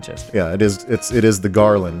that's Manchester. yeah, it is the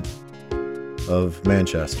Garland of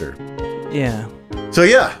Manchester. Yeah. So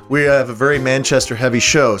yeah, we have a very Manchester heavy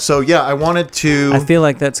show. So yeah, I wanted to I feel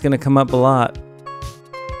like that's going to come up a lot.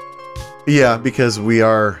 yeah, because we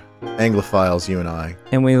are Anglophiles, you and I.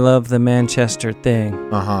 And we love the Manchester thing.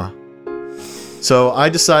 Uh-huh. So I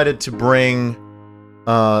decided to bring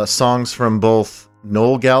songs from both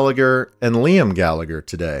Noel Gallagher and Liam Gallagher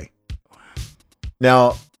today.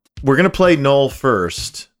 Now, we're going to play Noel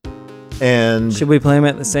first. And Should we play them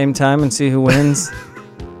at the same time and see who wins?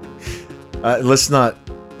 let's not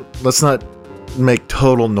make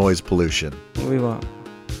total noise pollution. We won't.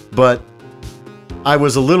 But I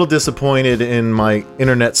was a little disappointed in my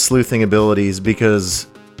internet sleuthing abilities because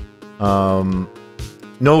Noel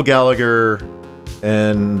Gallagher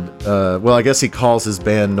and, well, I guess he calls his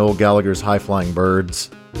band Noel Gallagher's High Flying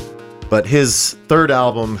Birds. But his third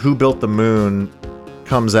album, Who Built the Moon,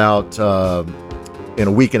 comes out in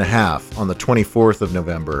a week and a half on the 24th of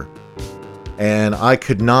November. And I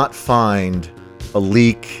could not find a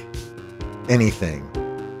leak, anything.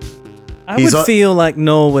 I would feel like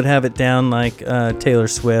Noel would have it down like Taylor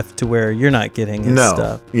Swift, to where you're not getting his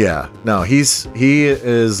stuff. Yeah, no, he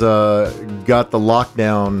is got the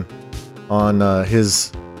lockdown on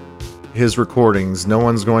his recordings. No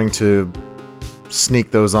one's going to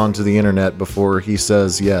sneak those onto the internet before he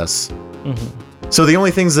says yes. Mm-hmm. So the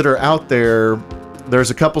only things that are out there,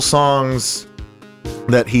 there's a couple songs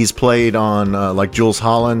that he's played on, like Jules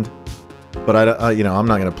Holland, but I'm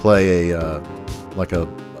not going to play a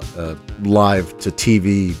live to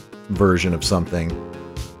TV version of something.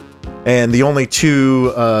 And the only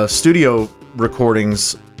two studio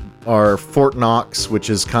recordings are Fort Knox, which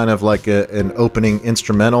is kind of like an opening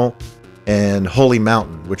instrumental, and Holy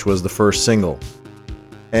Mountain, which was the first single.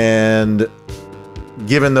 And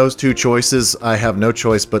given those two choices, I have no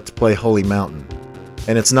choice but to play Holy Mountain.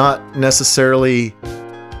 And it's not necessarily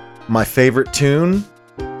my favorite tune,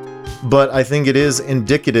 but I think it is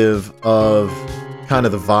indicative of kind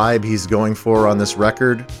of the vibe he's going for on this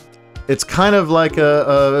record. It's kind of like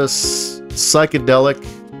a psychedelic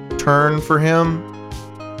turn for him.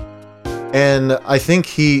 And I think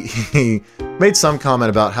he made some comment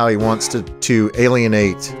about how he wants to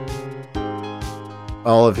alienate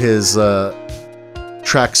all of his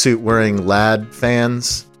tracksuit wearing lad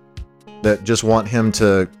fans that just want him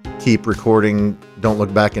to keep recording Don't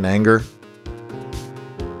Look Back in Anger.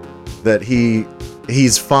 That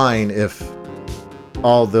he's fine if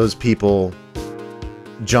all those people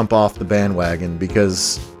jump off the bandwagon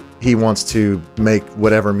because he wants to make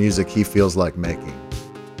whatever music he feels like making.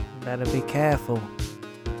 Better be careful.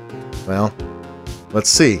 Well, let's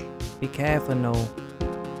see. Be careful, Noel.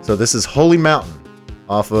 So this is Holy Mountain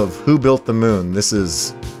off of Who Built the Moon. This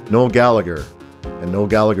is Noel Gallagher and Noel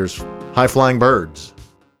Gallagher's High Flying Birds.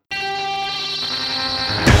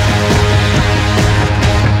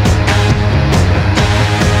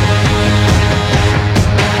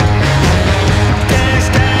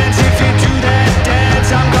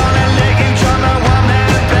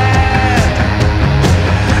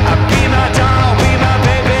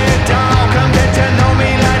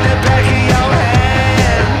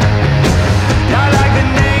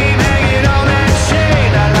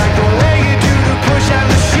 Push out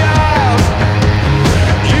the shout.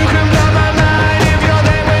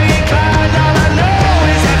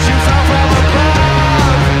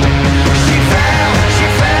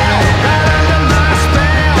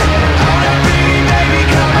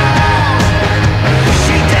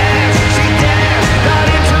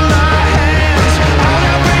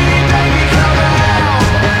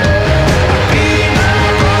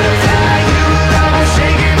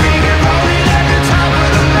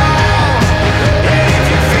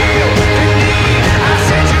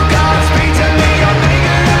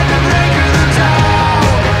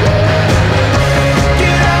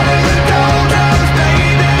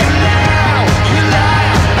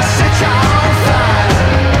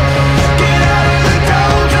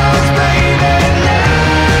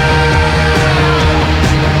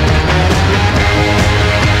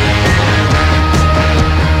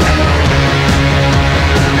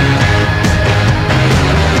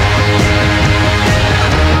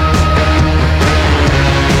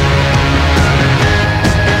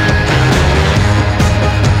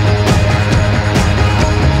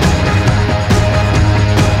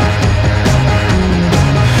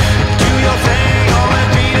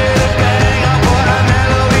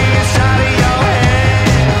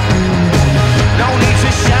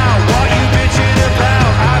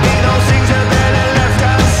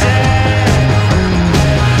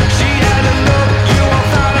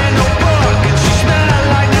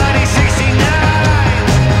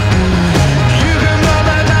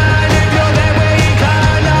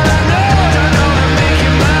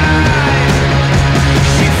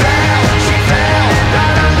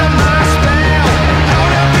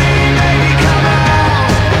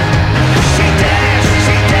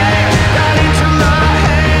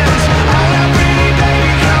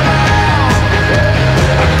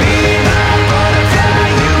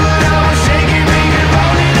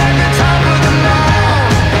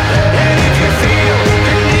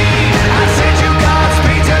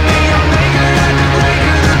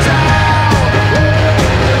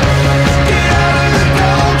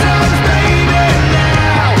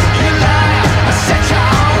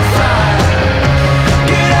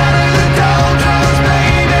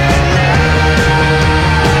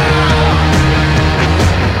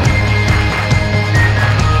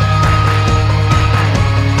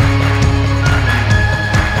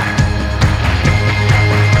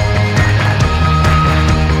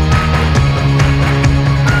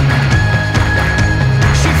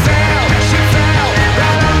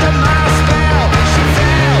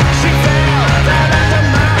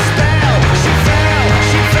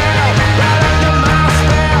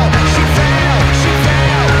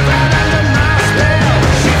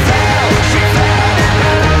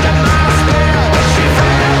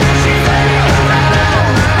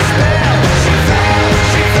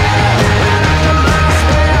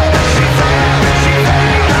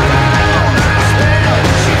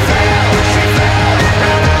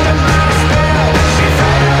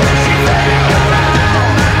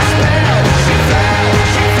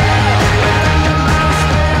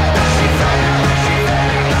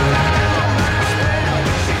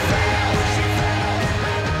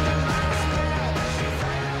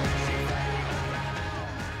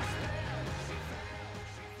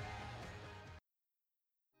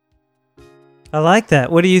 I like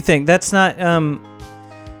that. What do you think? That's not.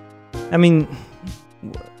 I mean,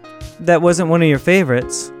 that wasn't one of your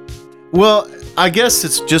favorites. Well, I guess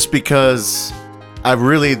it's just because I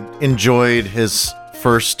really enjoyed his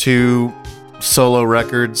first 2 solo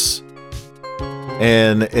records,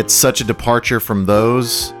 and it's such a departure from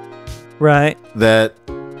those, Right. that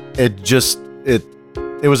it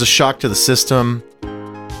was a shock to the system.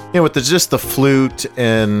 With just the flute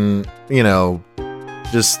and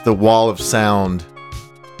just the wall of sound.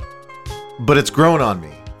 But it's grown on me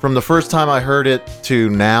from the first time I heard it to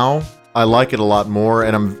now. I like it a lot more,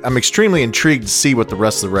 and I'm extremely intrigued to see what the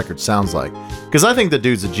rest of the record sounds like, because I think the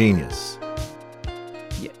dude's a genius.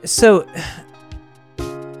 So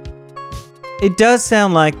it does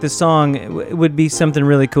sound like the song would be something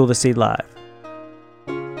really cool to see live,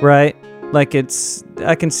 right? Like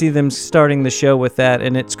I can see them starting the show with that,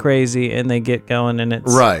 and it's crazy, and they get going, and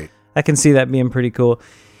it's Right. I can see that being pretty cool.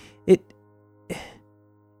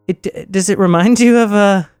 It does it remind you of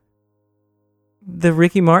the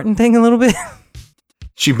Ricky Martin thing a little bit?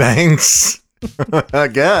 She bangs. I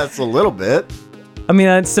guess a little bit. I mean,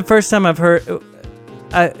 it's the first time I've heard.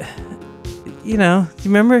 You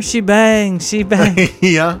remember she bangs.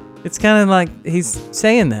 Yeah. It's kind of like he's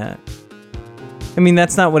saying that. I mean,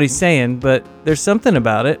 that's not what he's saying, but there's something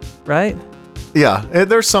about it, right? Yeah,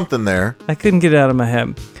 there's something there. I couldn't get it out of my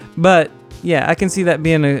head, but yeah, I can see that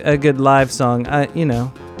being a good live song.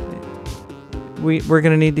 We're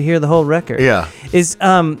gonna need to hear the whole record. Yeah.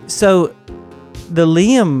 So the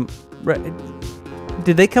Liam,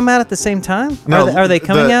 did they come out at the same time? No, are they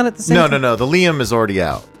coming out at the same time? No. The Liam is already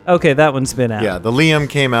out. Okay, that one's been out. Yeah, the Liam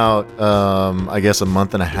came out, I guess a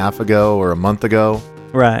month and a half ago or a month ago.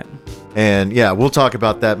 Right. And yeah, we'll talk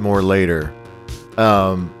about that more later.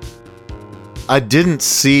 I didn't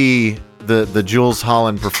see the Jules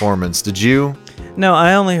Holland performance. Did you? No,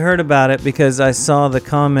 I only heard about it because I saw the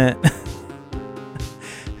comment.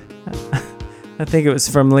 I think it was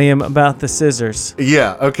from Liam about the scissors.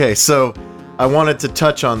 Yeah, okay. So I wanted to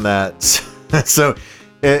touch on that. So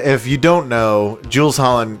if you don't know, Jules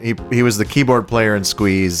Holland, he was the keyboard player in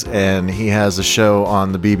Squeeze, and he has a show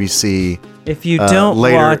on the BBC. If you don't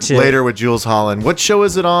watch it. Later with Jules Holland. What show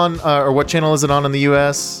is it on, or what channel is it on in the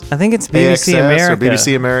U.S.? I think it's BBC AXS America. Or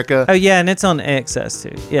BBC America? Oh, yeah, and it's on AXS,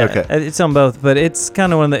 too. Yeah, okay. It's on both, but it's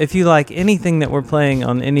kind of one of the... If you like anything that we're playing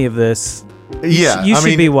on any of this, yeah, you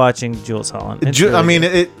should be watching Jules Holland.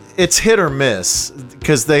 It's hit or miss,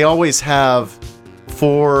 because they always have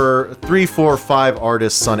 3, 4, 5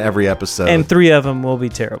 artists on every episode. And 3 of them will be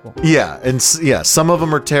terrible. Yeah, some of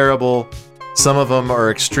them are terrible. Some of them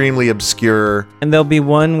are extremely obscure. And there'll be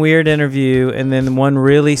one weird interview and then one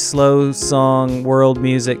really slow song, world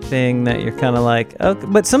music thing that you're kind of like, okay.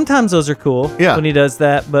 But sometimes those are cool when he does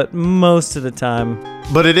that, but most of the time.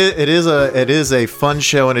 But it is a fun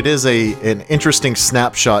show, and it is an interesting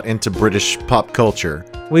snapshot into British pop culture.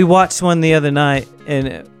 We watched one the other night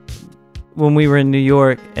and when we were in New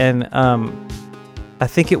York, and I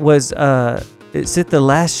think it was is it The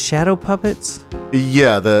Last Shadow Puppets?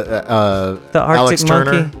 Yeah, the Arctic Alex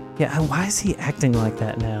Monkey. Turner. Yeah, why is he acting like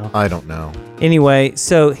that now? I don't know. Anyway,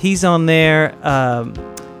 so he's on there,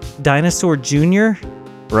 Dinosaur Jr.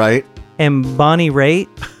 Right. And Bonnie Raitt.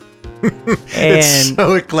 It's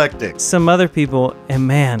so eclectic. Some other people, and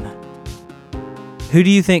man, who do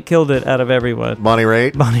you think killed it out of everyone? Bonnie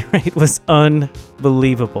Raitt? Bonnie Raitt was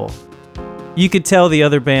unbelievable. You could tell the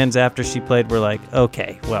other bands after she played were like,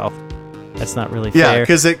 okay, well, that's not really fair. Yeah,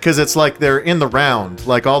 because it's like they're in the round.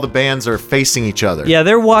 Like all the bands are facing each other. Yeah,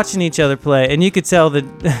 they're watching each other play, and you could tell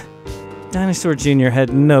that Dinosaur Jr.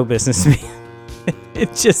 had no business being.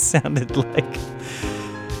 It just sounded like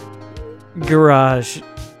garage.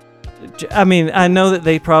 I mean, I know that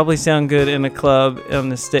they probably sound good in a club on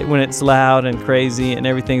the stage when it's loud and crazy and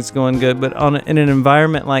everything's going good, but in an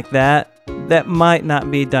environment like that might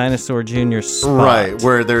not be Dinosaur Jr.'s spot. Right,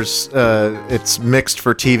 where there's it's mixed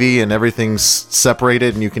for TV and everything's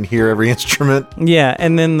separated and you can hear every instrument. Yeah,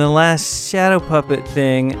 and then the Last Shadow Puppet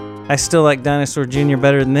thing, I still like Dinosaur Jr.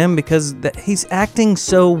 better than them because he's acting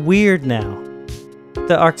so weird now.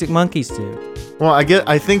 The Arctic Monkeys do. Well,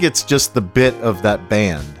 I think it's just the bit of that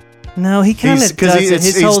band. No, he kind of does it.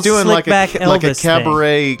 His whole doing slick back Elvis like a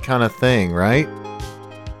cabaret kind of thing, right?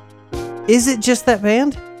 Is it just that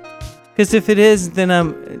band? Because if it is, then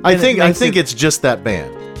I think it's just that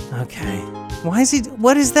band. Okay. Why is he?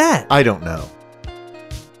 What is that? I don't know.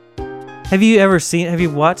 Have you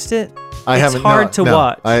watched it? I haven't. It's hard to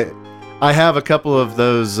watch. I have a couple of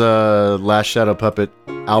those Last Shadow Puppet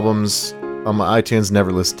albums on my iTunes.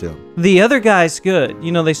 Never listened to them. The other guy's good.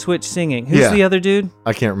 You know, they switch singing. Who's the other dude?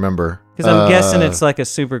 I can't remember. Because I'm guessing it's like a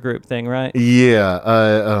supergroup thing, right?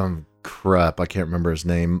 Yeah. Crap. I can't remember his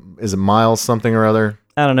name. Is it Miles something or other?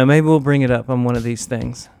 I don't know. Maybe we'll bring it up on one of these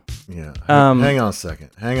things. Yeah. Hang on a second.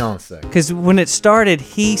 Because when it started,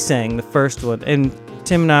 he sang the first one, and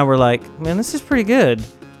Tim and I were like, "Man, this is pretty good."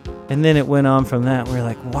 And then it went on from that. We were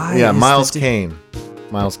like, "Why?" Yeah, Miles Kane.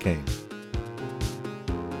 Miles Kane.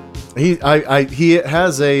 He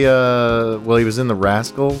has a he was in the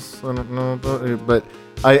Rascals. I don't know, but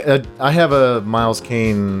I have a Miles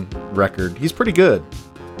Kane record. He's pretty good.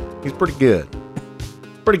 Pretty good.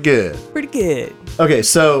 Okay,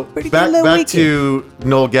 so back to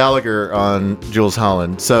Noel Gallagher on Jools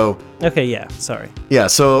Holland. So okay, yeah, sorry. Yeah,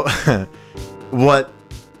 so what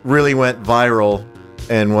really went viral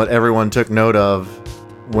and what everyone took note of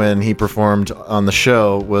when he performed on the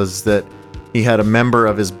show was that he had a member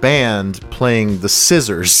of his band playing the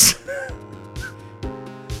scissors.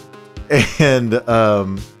 And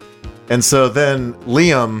so then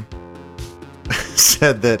Liam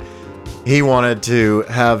said that he wanted to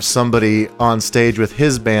have somebody on stage with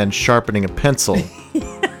his band sharpening a pencil.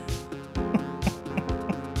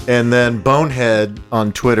 And then Bonehead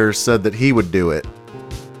on Twitter said that he would do it.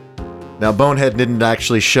 Now, Bonehead didn't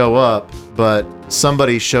actually show up, but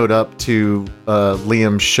somebody showed up to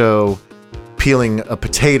Liam's show peeling a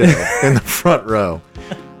potato in the front row.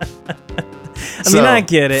 I mean, I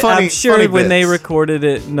get it. I'm sure when they recorded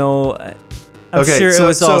it, I'm sure it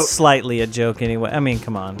was all slightly a joke anyway. I mean,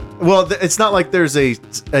 come on. Well, it's not like there's a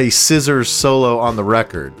scissors solo on the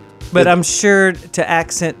record. But I'm sure to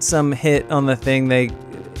accent some hit on the thing, they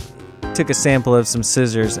took a sample of some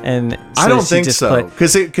scissors, and so I don't think so.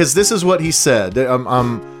 Because this is what he said.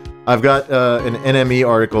 I've got an NME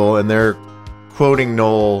article, and they're quoting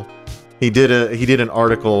Noel. He did an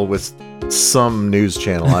article with some news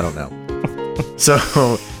channel. I don't know.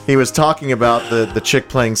 So he was talking about the chick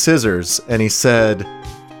playing scissors, and he said,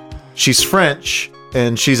 "She's French,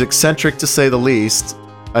 and she's eccentric to say the least.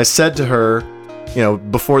 I said to her,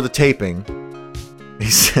 before the taping,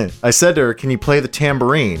 I said to her, 'Can you play the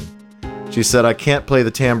tambourine?' She said, 'I can't play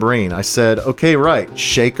the tambourine.' I said, 'Okay, right.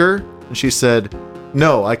 Shaker?' And she said,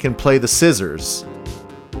 'No, I can play the scissors.'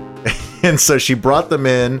 And so she brought them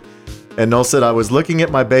in, and Noel said, 'I was looking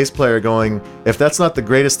at my bass player going, if that's not the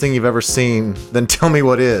greatest thing you've ever seen, then tell me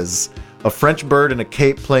what is. A French bird in a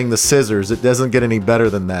cape playing the scissors. It doesn't get any better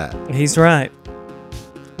than that.'" He's right.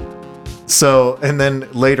 So, and then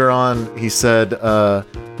later on, he said,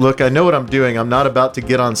 "Look, I know what I'm doing. I'm not about to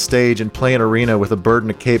get on stage and play an arena with a bird in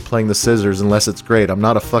a cape playing the scissors unless it's great. I'm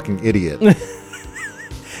not a fucking idiot."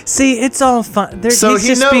 See, it's all fun. So he's he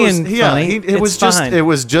just knows. Being Yeah, funny. it was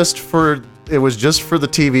just for the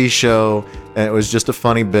TV show, and it was just a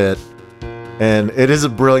funny bit, and it is a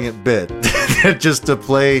brilliant bit, just to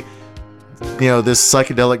play, this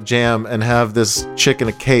psychedelic jam and have this chick in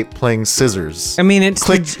a cape playing scissors. I mean, it's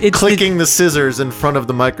clicking the scissors in front of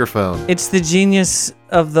the microphone. It's the genius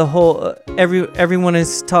of the whole. Everyone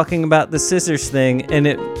is talking about the scissors thing, and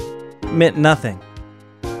it meant nothing.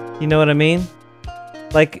 You know what I mean?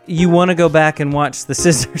 Like, you want to go back and watch the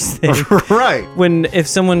scissors thing. Right. If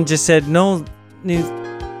someone just said, "No, new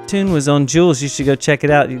tune was on Jools, you should go check it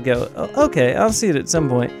out," you'd go, "Oh, okay, I'll see it at some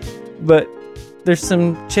point." But there's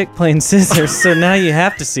some chick playing scissors, so now you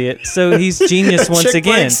have to see it. So he's genius once chick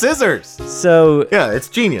again. Playing scissors. So yeah, it's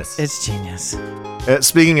genius. It's genius.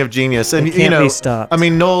 Speaking of genius, and it can't be stopped. I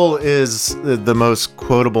mean, Noel is the most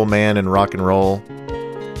quotable man in rock and roll,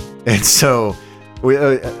 and so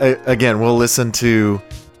we'll listen to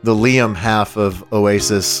the Liam half of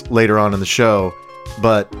Oasis later on in the show,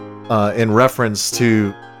 but in reference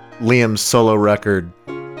to Liam's solo record,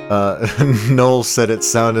 Noel said it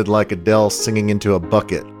sounded like Adele singing into a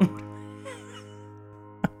bucket.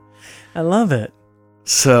 I love it.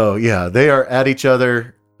 So yeah, they are at each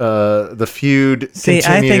other. The feud continues.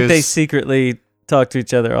 I think they secretly talk to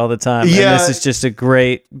each other all the time. Yeah. And this is just a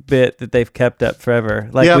great bit that they've kept up forever.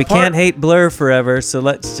 Like, we can't hate Blur forever, so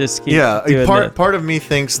let's just keep doing part of me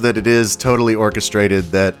thinks that it is totally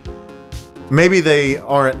orchestrated, that maybe they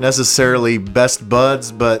aren't necessarily best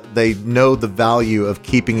buds, but they know the value of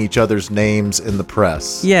keeping each other's names in the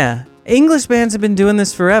press. Yeah. English bands have been doing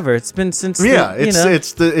this forever. It's been since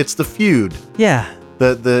it's the feud. Yeah.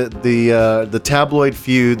 The tabloid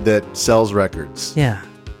feud that sells records. Yeah.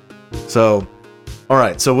 So, all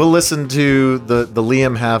right. So we'll listen to the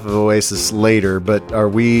Liam half of Oasis later. But are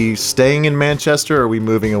we staying in Manchester, or are we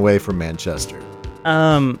moving away from Manchester?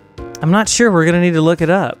 I'm not sure. We're gonna need to look it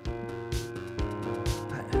up.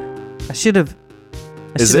 I should have.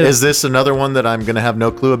 Is this another one that I'm gonna have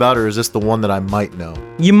no clue about, or is this the one that I might know?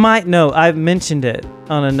 You might know. I've mentioned it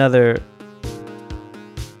on another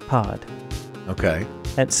pod. Okay.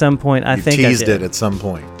 At some point, I You think teased I did. it at some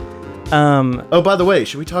point. Oh, by the way,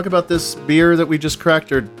 should we talk about this beer that we just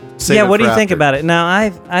cracked, or save yeah. it What do for you think after? about it? Now,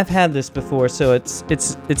 I've had this before, so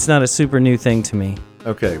it's not a super new thing to me.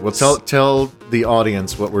 Okay. Well, tell the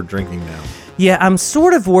audience what we're drinking now. Yeah, I'm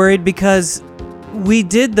sort of worried because we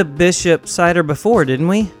did the Bishop cider before, didn't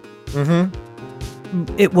we?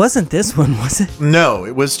 Mm-hmm. It wasn't this one, was it? No,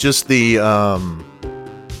 it was just the.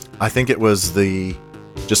 I think it was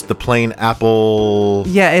just the plain apple.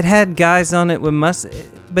 Yeah, it had guys on it with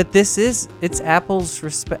but it's Apple's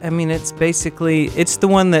respect. I mean, it's the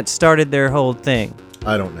one that started their whole thing.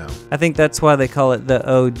 I don't know. I think that's why they call it the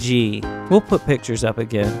OG. We'll put pictures up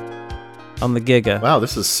again on the Giga. Wow,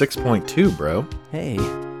 this is 6.2, bro. Hey,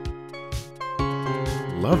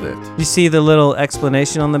 Love it. you see the little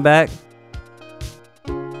explanation on the back?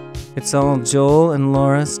 It's all Joel and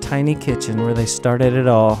Laura's tiny kitchen where they started it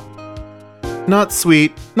all. Not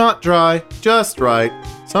sweet, not dry, just right.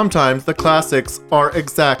 Sometimes the classics are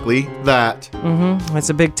exactly that. Mm-hmm. It's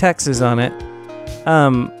a big Texas on it.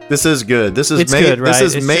 This is good. This is It's good, right? This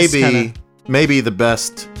is It's just maybe the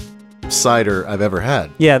best cider I've ever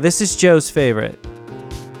had. Yeah, this is Joe's favorite.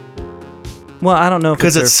 Well, I don't know if it's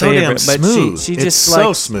Because her it's so favorite, damn smooth. but she It's just so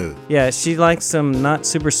likes, smooth. Yeah, she likes some not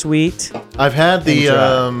super sweet. I've had the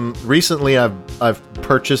And dry. recently. I've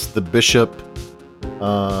purchased the Bishop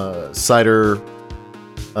cider,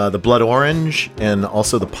 the blood orange, and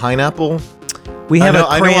also the pineapple. We have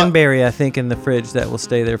I a know cranberry, I think, in the fridge that will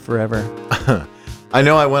stay there forever. I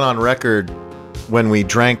know I went on record when we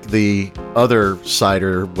drank the other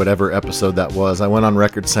cider, whatever episode that was. I went on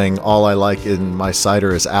record saying all I like in my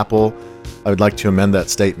cider is apple. I would like to amend that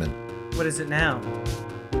statement. What is it now?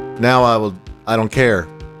 Now I don't care.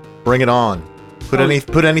 Bring it on.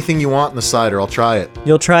 Put anything you want in the cider. I'll try it.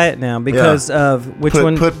 You'll try it now because of which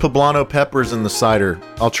one? Put poblano peppers in the cider.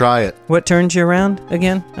 I'll try it. What turns you around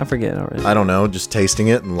again? I forget already. I don't know, just tasting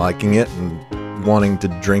it and liking it and wanting to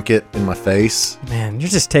drink it in my face. Man, you're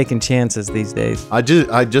just taking chances these days.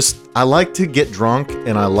 I like to get drunk,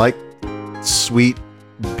 and I like sweet,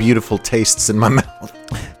 beautiful tastes in my mouth.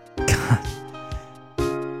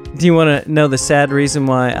 Do you want to know the sad reason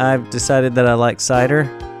why I've decided that I like cider?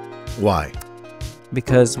 Why?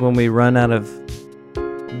 Because when we run out of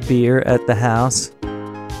beer at the house,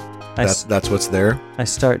 That's what's there. I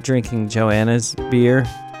start drinking Joanna's beer,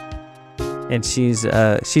 and she's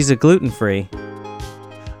a gluten-free.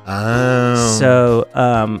 Oh. So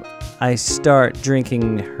I start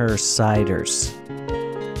drinking her ciders,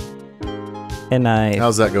 and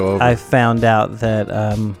How's that go over? I found out that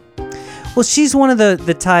well, she's one of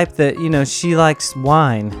the type that, you know, she likes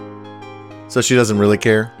wine. So she doesn't really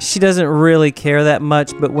care? She doesn't really care that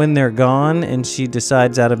much, but when they're gone and she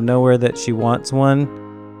decides out of nowhere that she wants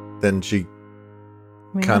one, Then she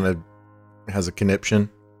kind of has a conniption.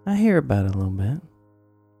 I hear about it a little bit.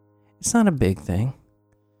 It's not a big thing.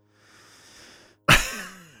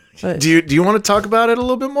 But Do you want to talk about it a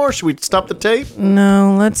little bit more? Should we stop the tape?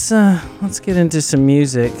 no, let's get into some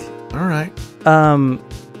music. All right.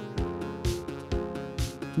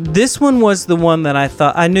 This one was the one that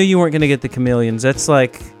I knew you weren't going to get the Chameleons. That's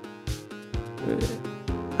like,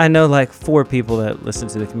 I know like 4 people that listen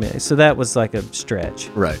to the Chameleons, so that was like a stretch.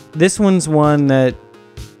 Right. This one's one that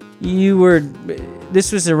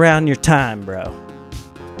this was around your time, bro.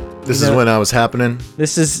 This is when I was happening?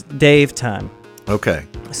 This is Dave time. Okay.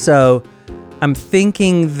 So I'm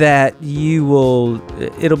thinking that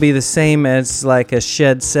it'll be the same as like a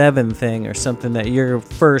Shed 7 thing or something, that your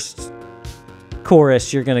first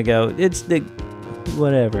chorus, you're going to go, it's the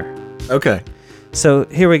whatever. Okay. So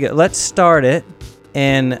here we go. Let's start it.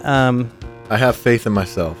 And I have faith in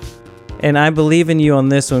myself. and I believe in you on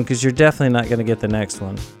this one because you're definitely not going to get the next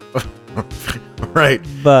one. Right.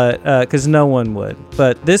 But because no one would.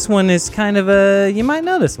 But this one is kind of you might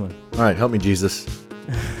know this one. All right. Help me, Jesus.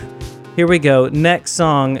 Here we go. Next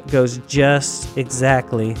song goes just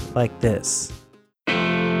exactly like this.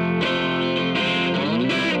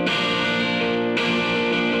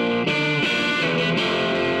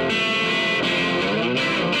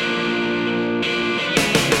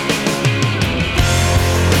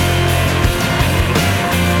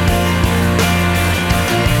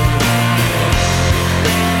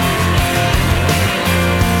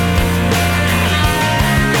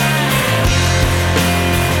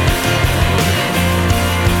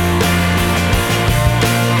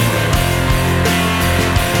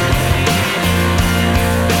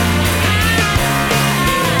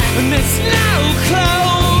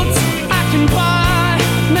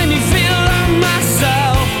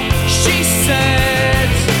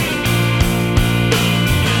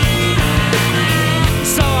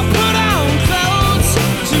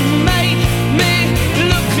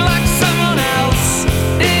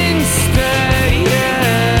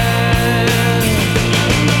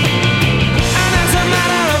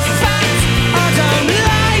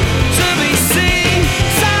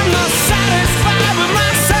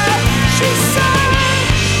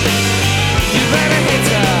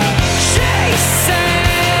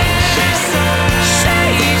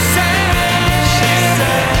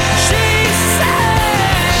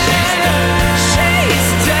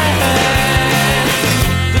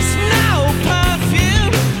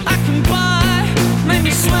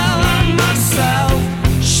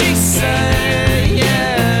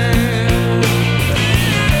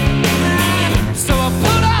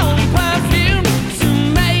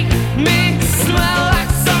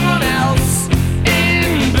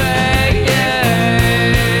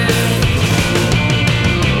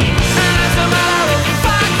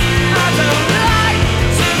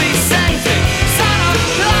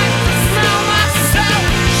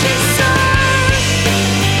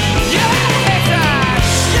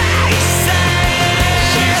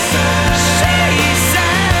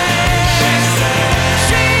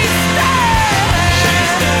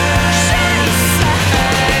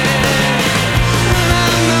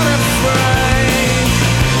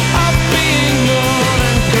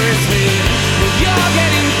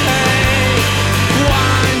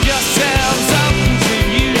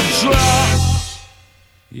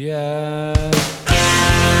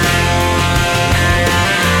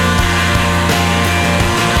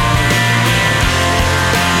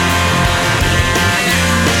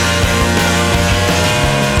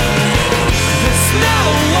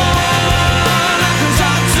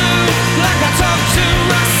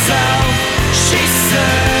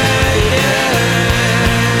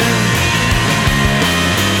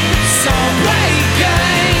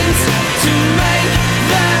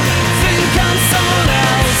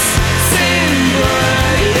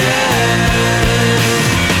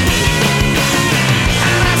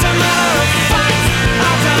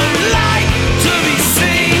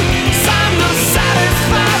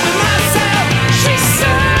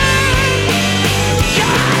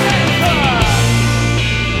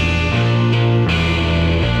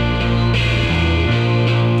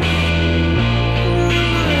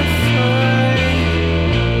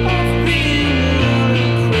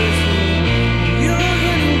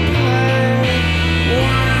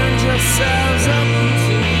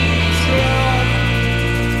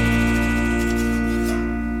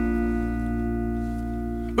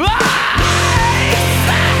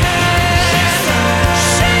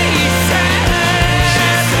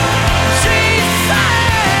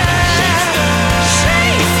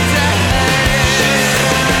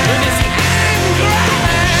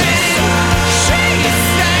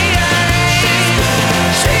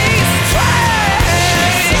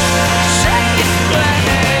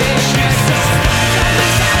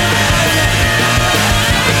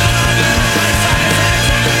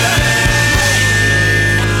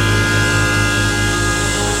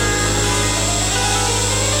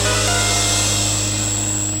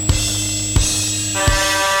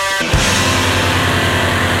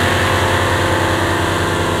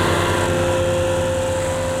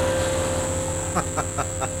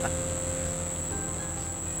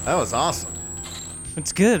 That was awesome.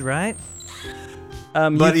 It's good, right?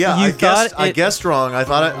 But I guessed wrong. I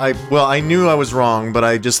thought I knew I was wrong, but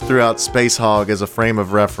I just threw out Space Hog as a frame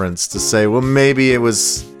of reference to say, well, maybe it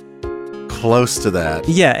was close to that.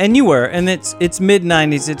 Yeah, and you were, and it's mid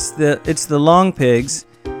 '90s. It's the Long Pigs,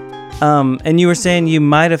 and you were saying you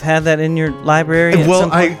might have had that in your library. At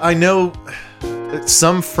some point? I know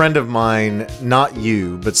some friend of mine, not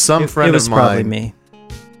you, but some friend it was of mine, probably me,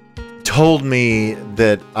 told me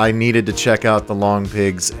that I needed to check out the Long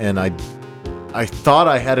Pigs, and I thought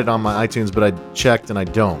I had it on my iTunes, but I checked and I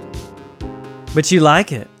don't. But you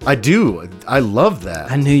like it. I do. I love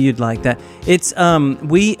that. I knew you'd like that. It's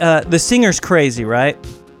the singer's crazy, right?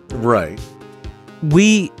 Right.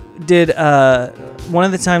 We did one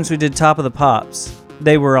of the times we did Top of the Pops.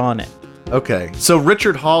 They were on it. Okay. So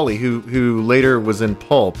Richard Hawley, who later was in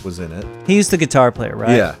Pulp, was in it. He's the guitar player,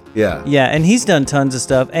 right? Yeah. Yeah, and he's done tons of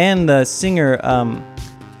stuff. And the singer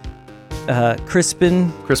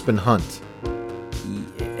Crispin Hunt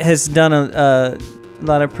has done a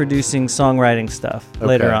lot of producing, songwriting stuff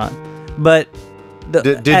later on. But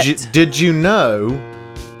did you know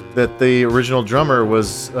that the original drummer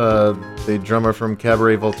was the drummer from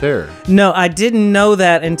Cabaret Voltaire? No, I didn't know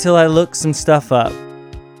that until I looked some stuff up,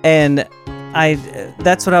 and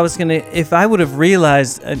that's what I was gonna. If I would have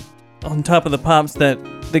realized on Top of the Pops that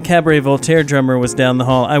the Cabaret Voltaire drummer was down the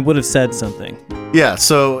hall, I would have said something. Yeah,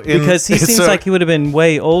 so because he seems like he would have been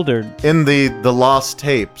way older. In the lost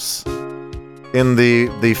tapes, in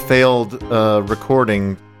the failed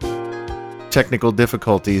recording technical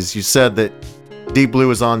difficulties, you said that Deep Blue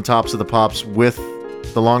was on Tops of the Pops with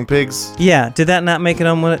the Long Pigs. Yeah, did that not make it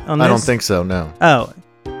on this? I don't think so. No. Oh,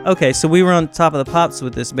 okay. So we were on Top of the Pops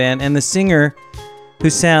with this band, and the singer, who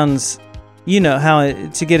sounds, you know how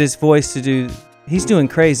to get his voice to do, he's doing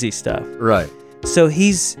crazy stuff. Right. So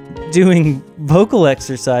he's doing vocal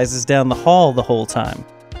exercises down the hall the whole time.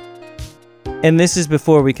 And this is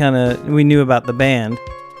before we knew about the band.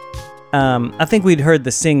 I think we'd heard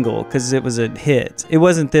the single because it was a hit. It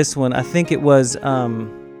wasn't this one. I think it was. Do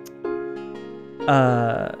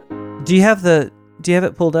you have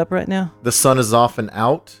it pulled up right now? The Sun Is Often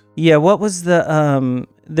Out. Yeah. What was the?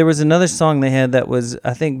 There was another song they had that was,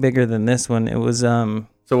 I think, bigger than this one. It was. So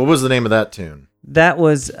what was the name of that tune? That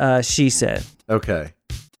was She Said. Okay.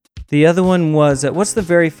 The other one was what's the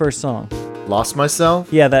very first song? Lost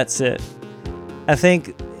Myself? Yeah, that's it. I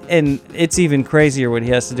think, and it's even crazier what he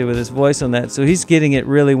has to do with his voice on that. So he's getting it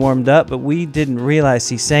really warmed up, but we didn't realize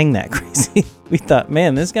he sang that crazy. We thought,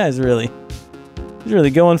 man, this guy's really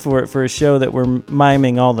going for it for a show that we're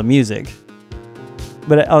miming all the music.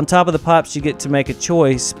 But on Top of the Pops, you get to make a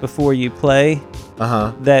choice before you play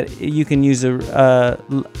that you can use a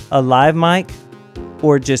live mic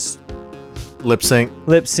or just lip sync,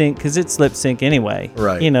 because it's lip sync anyway.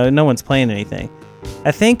 Right. You know, no one's playing anything.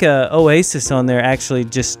 I think Oasis on there actually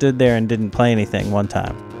just stood there and didn't play anything one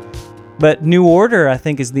time. But New Order, I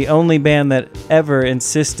think, is the only band that ever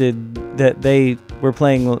insisted that they were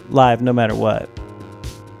playing live no matter what.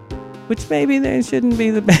 Which maybe they shouldn't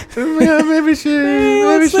be the band. Yeah, maybe should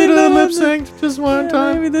have lip synced just one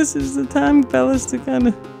time. Maybe this is the time, fellas, to kind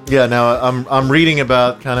of. Yeah, now I'm reading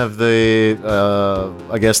about kind of the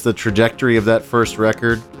I guess the trajectory of that first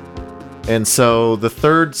record. And so the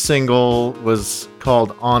third single was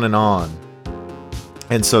called On and On.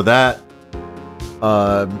 And so that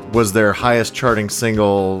was their highest charting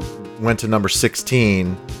single, went to number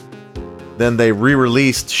 16. Then they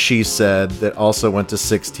re-released She Said, that also went to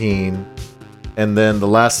 16. And then the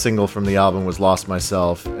last single from the album was Lost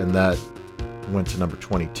Myself, and that went to number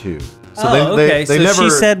 22. So okay. They so never, She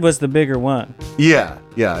Said was the bigger one. Yeah.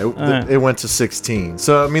 It went to 16.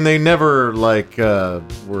 So, I mean, they never,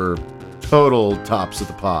 were total Tops of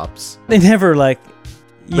the Pops. They never,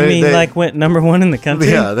 went number one in the country?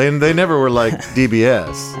 Yeah, they never were like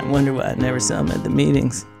DBS. I wonder why I never saw them at the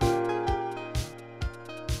meetings.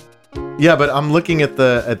 Yeah, but I'm looking at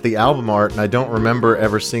the album art, and I don't remember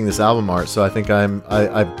ever seeing this album art. So I think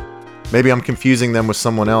maybe I'm confusing them with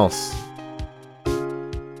someone else.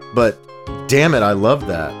 But damn it, I love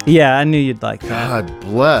that. Yeah, I knew you'd like that. God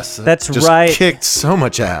bless. That's just right. Kicked so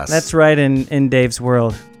much ass. That's right in Dave's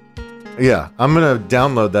world. Yeah, I'm gonna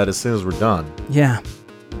download that as soon as we're done. Yeah,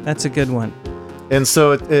 that's a good one. And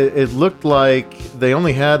so it looked like they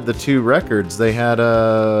only had the two records. They had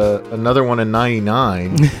another one in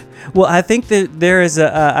 '99. Well, I think that there is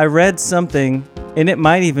I read something, and it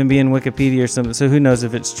might even be in Wikipedia or something, so who knows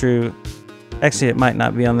if it's true. Actually, it might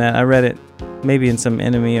not be on that. I read it maybe in some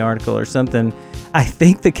Enemy article or something. I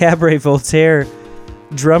think the Cabaret Voltaire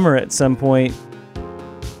drummer at some point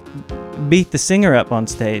beat the singer up on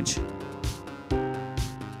stage.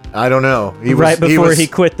 I don't know. Right before he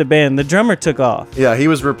quit the band. The drummer took off. Yeah, he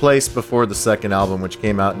was replaced before the second album, which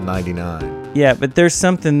came out in 99. Yeah, but there's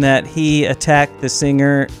something that he attacked the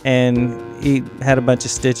singer and he had a bunch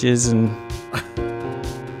of stitches and...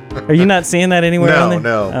 Are you not seeing that anywhere on there?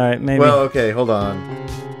 No. All right, maybe. Well, okay, hold on.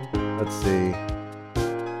 Let's see.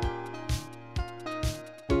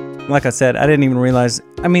 Like I said, I didn't even realize...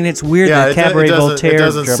 I mean, it's weird that it Cabaret Voltaire...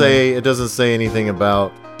 It doesn't say anything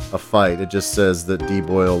about a fight. It just says that D.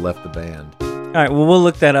 Boyle left the band. All right, well, we'll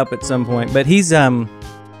look that up at some point. But he's...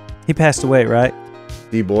 He passed away, right?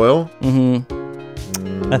 D. Boyle?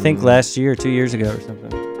 Mm-hmm. I think last year, 2 years ago or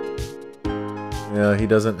something. Yeah, he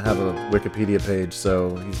doesn't have a Wikipedia page,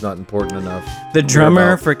 so he's not important enough. The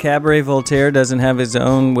drummer for Cabaret Voltaire doesn't have his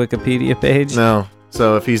own Wikipedia page? No.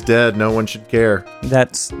 So if he's dead, no one should care.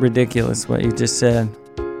 That's ridiculous, what you just said.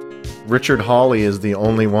 Richard Hawley is the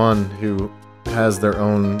only one who has their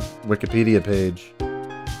own Wikipedia page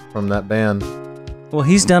from that band. Well,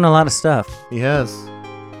 he's done a lot of stuff. He has.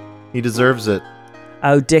 He deserves it.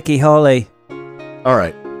 Oh, Dickie Hawley. All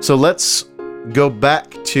right. So let's go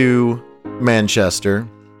back to Manchester.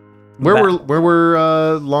 Where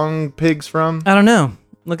were Long Pigs from? I don't know.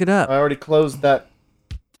 Look it up. I already closed that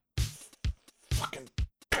fucking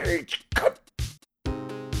page.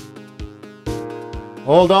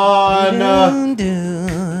 Hold on.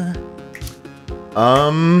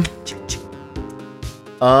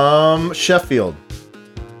 Sheffield.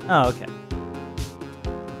 Oh, okay.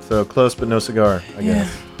 So close but no cigar, I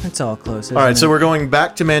guess. It's all close. All right, isn't so it? we're going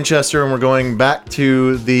back to Manchester and we're going back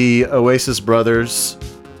to the Oasis brothers.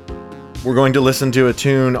 We're going to listen to a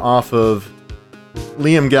tune off of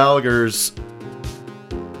Liam Gallagher's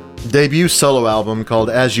debut solo album called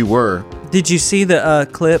As You Were. Did you see the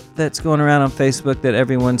clip that's going around on Facebook that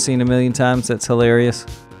everyone's seen a million times? That's hilarious.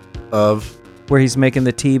 Of? Where he's making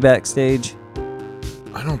the tea backstage.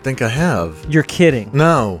 I don't think I have. You're kidding.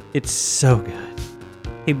 No. It's so good.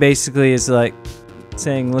 He basically is like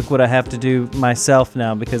saying, look what I have to do myself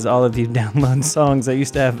now because all of you download songs. I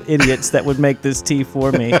used to have idiots that would make this tea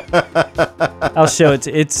for me. I'll show it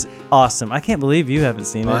to it's awesome. I can't believe you haven't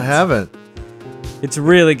seen it. I haven't. It's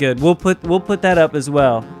really good. We'll put that up as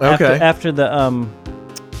well. Okay. After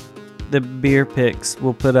the beer picks,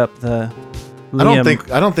 we'll put up the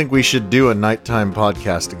Liam. I don't think we should do a nighttime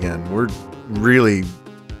podcast again. We're really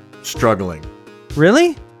struggling.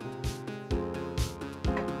 Really?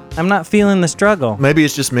 I'm not feeling the struggle. Maybe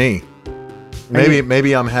it's just me.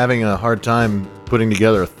 Maybe I'm having a hard time putting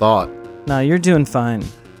together a thought. No, you're doing fine.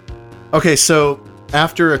 Okay, so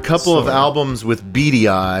after a couple of albums with Beady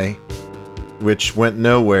Eye, which went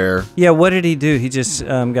nowhere. Yeah, what did he do? He just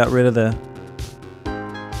got rid of the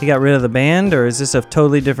band, or is this a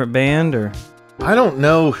totally different band, or? I don't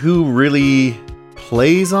know who really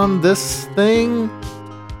plays on this thing.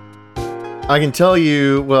 I can tell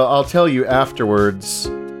you, well, I'll tell you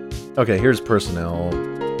afterwards. Okay, here's personnel.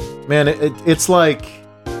 Man, it's like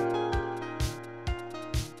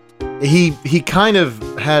he kind of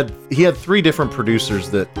had three different producers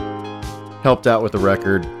that helped out with the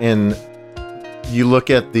record, and you look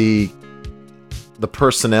at the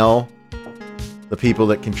personnel, the people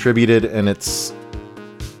that contributed, and it's,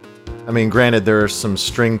 I mean, granted there are some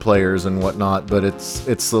string players and whatnot, but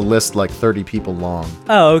it's a list like 30 people long.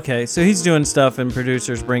 Oh, okay. So he's doing stuff and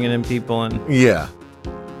producers bringing in people and... Yeah.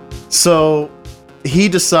 So he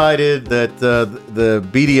decided that the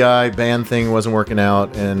Beady Eye band thing wasn't working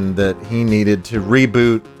out and that he needed to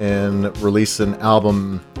reboot and release an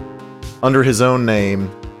album under his own name.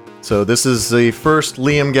 So this is the first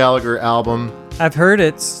Liam Gallagher album. I've heard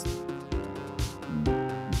it's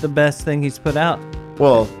the best thing he's put out.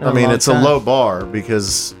 Well, I mean, it's time. a low bar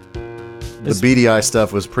because the Beady Eye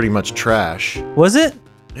stuff was pretty much trash. Was it?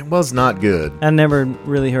 It was not good. I never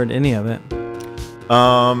really heard any of it.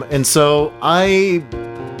 And so I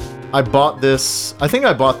bought this. I think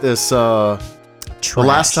I bought this the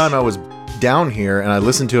last time I was down here, and I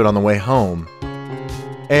listened to it on the way home.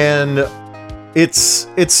 And it's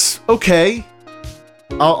okay.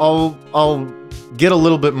 I'll get a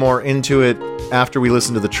little bit more into it after we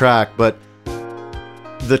listen to the track, but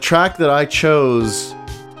the track that I chose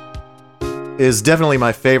is definitely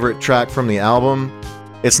my favorite track from the album.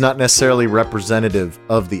 It's not necessarily representative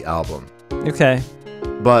of the album. Okay.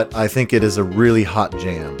 But I think it is a really hot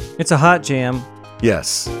jam. It's a hot jam.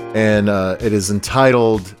 Yes. And it is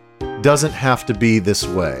entitled Doesn't Have to Be This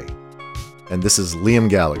Way. And this is Liam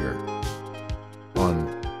Gallagher on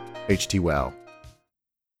HT Wow.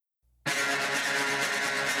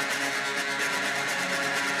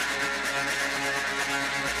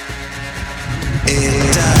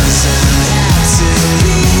 It doesn't have to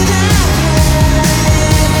be that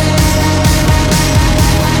way.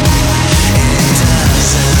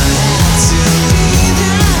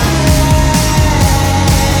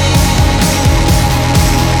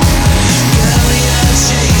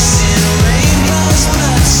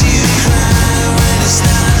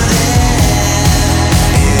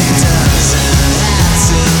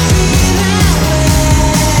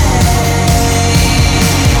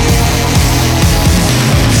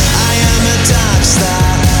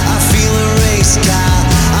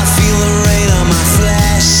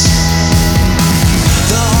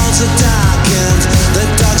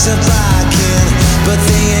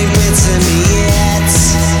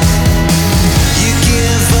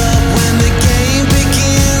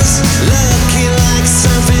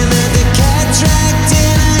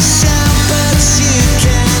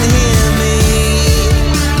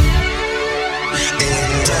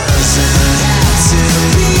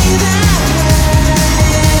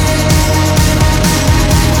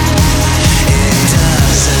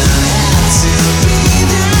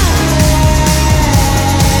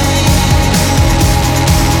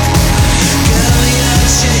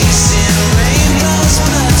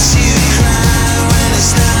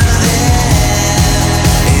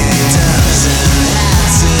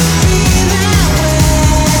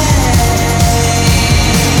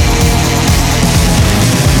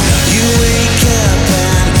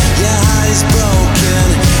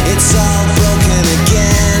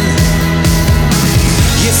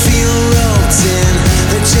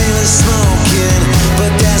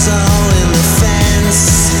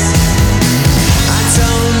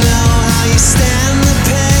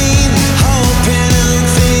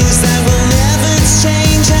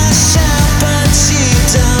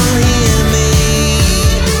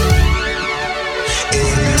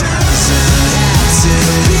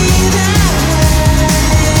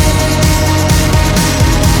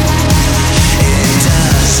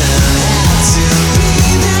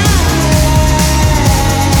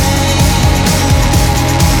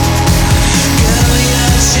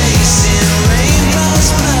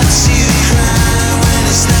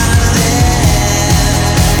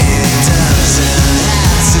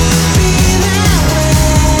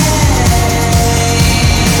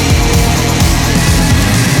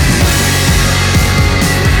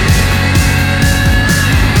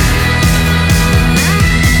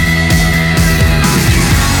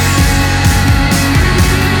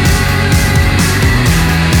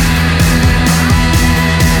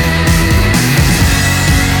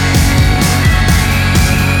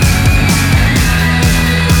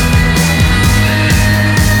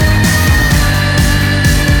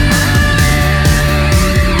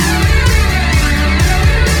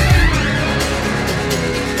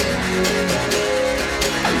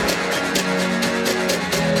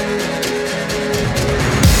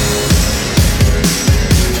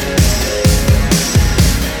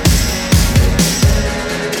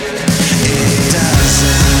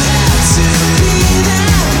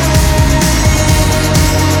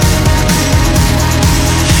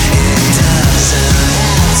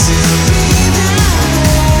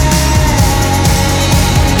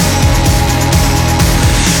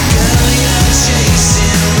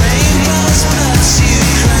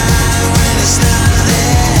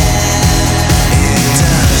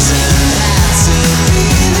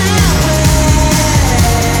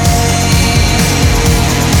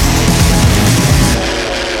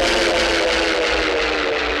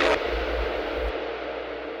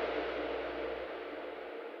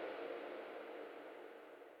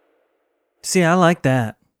 See, I like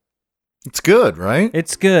that. It's good, right?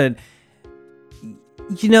 It's good.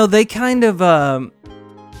 You know, they kind of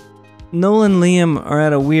Noel and Liam are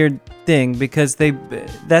at a weird thing because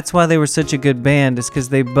that's why they were such a good band, is because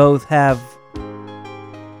they both have,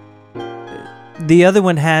 the other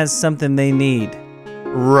one has something they need.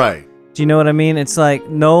 Right. Do you know what I mean? It's like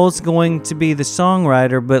Noel's going to be the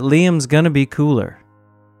songwriter, but Liam's going to be cooler.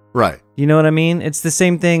 Right. You know what I mean? It's the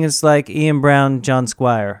same thing as like Ian Brown, John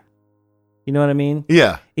Squire. You know what I mean?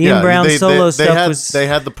 Yeah. Ian Brown's solo stuff they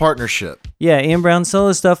had the partnership. Yeah, Ian Brown's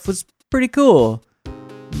solo stuff was pretty cool.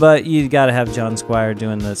 But you got to have John Squire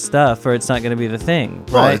doing the stuff or it's not going to be the thing,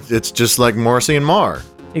 right? Well, it's just like Morrissey and Marr.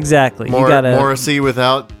 Exactly. You gotta, Morrissey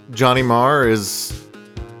without Johnny Marr is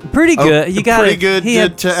pretty good. You got pretty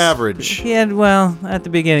good to average. He had, well, at the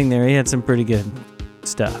beginning there, he had some pretty good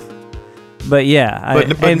stuff. But yeah,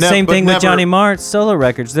 same thing with Johnny Marr's solo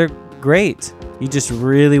records. They're great. You just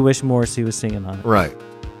really wish Morrissey was singing on it. Right.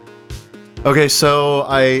 Okay, so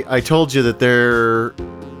I told you that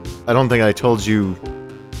I don't think I told you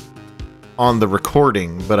on the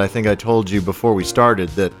recording, but I think I told you before we started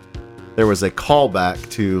that there was a callback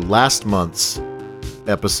to last month's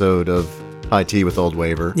episode of High Tea with Old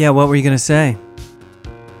Waver. Yeah, what were you going to say?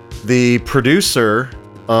 The producer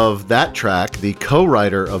of that track, the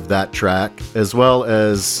co-writer of that track, as well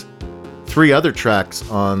as 3 other tracks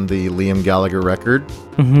on the Liam Gallagher record,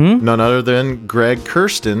 none other than Greg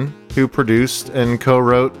Kurstin, who produced and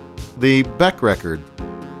co-wrote the Beck record.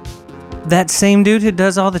 That same dude who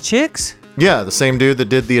does all the chicks? Yeah, the same dude that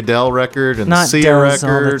did the Adele record and Not the Sia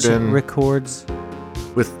record and records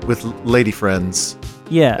with Lady Friends.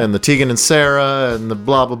 Yeah. And the Tegan and Sarah and the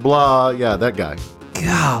blah blah blah. Yeah, that guy.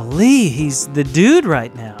 Golly, he's the dude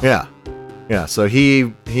right now. Yeah. Yeah, so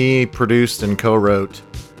he produced and co-wrote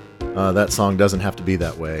that song Doesn't Have to Be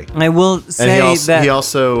That Way. I will say he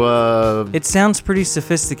also it sounds pretty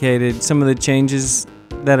sophisticated, some of the changes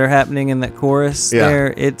that are happening in that chorus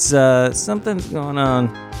there. It's something's going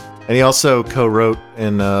on. And he also co-wrote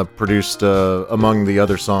and produced, among the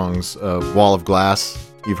other songs, Wall of Glass.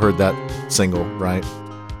 You've heard that single, right?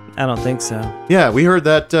 I don't think so. Yeah, we heard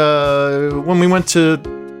that when we went to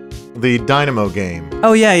the Dynamo game.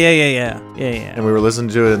 Oh, yeah. And we were listening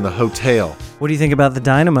to it in the hotel. What do you think about the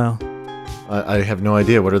Dynamo? I have no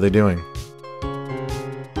idea. What are they doing?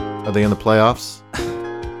 Are they in the playoffs?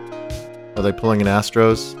 Are they pulling in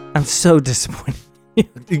Astros? I'm so disappointed.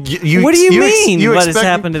 What do you mean? What has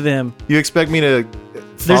happened to them? You expect me to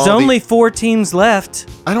There's only 4 teams left.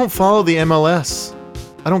 I don't follow the MLS.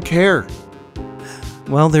 I don't care.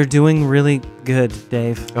 Well, they're doing really good,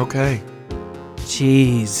 Dave. Okay.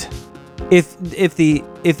 Jeez.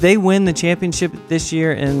 If they win the championship this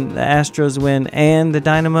year and the Astros win and the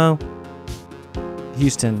Dynamo,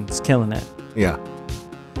 Houston's killing it. Yeah.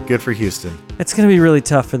 Good for Houston. It's going to be really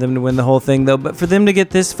tough for them to win the whole thing, though. But for them to get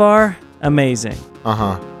this far, amazing.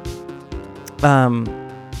 Uh-huh.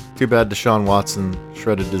 Too bad Deshaun Watson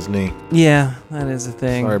shredded his knee. Yeah, that is a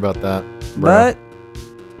thing. Sorry about that. But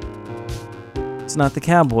it's not the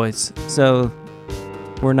Cowboys, so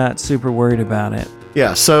we're not super worried about it.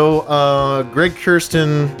 Yeah, so Greg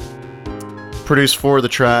Kurstin produced 4 of the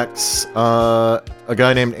tracks. A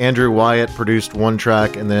guy named Andrew Wyatt produced 1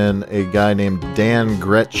 track, and then a guy named Dan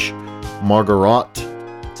Gretsch Margarot.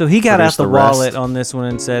 So he got out the wallet on this one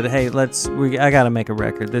and said, "Hey, I got to make a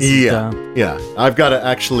record. This is dumb." Yeah, I've got to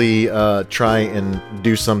actually try and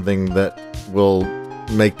do something that will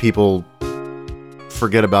make people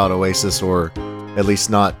forget about Oasis, or at least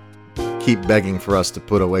not keep begging for us to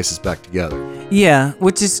put Oasis back together. Yeah,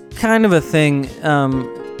 which is kind of a thing.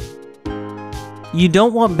 You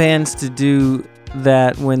don't want bands to do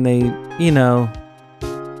that when they,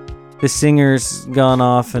 the singer's gone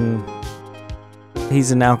off and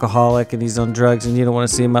he's an alcoholic and he's on drugs and you don't want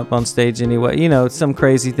to see him up on stage anyway. Some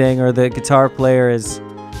crazy thing, or the guitar player is,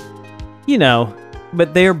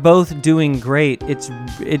 but they're both doing great. It's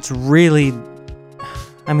really,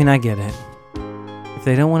 I get it. If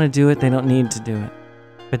they don't want to do it, they don't need to do it.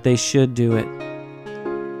 But they should do it.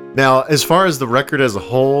 Now, as far as the record as a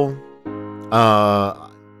whole,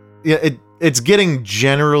 it's getting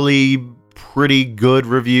generally pretty good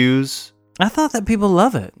reviews. I thought that people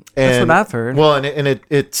love it. That's what I've heard. Well, and it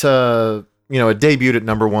debuted at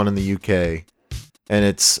 #1 in the UK, and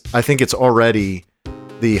I think it's already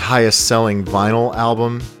the highest selling vinyl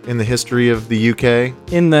album in the history of the UK.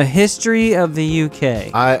 In the history of the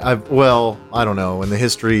UK? I don't know. In the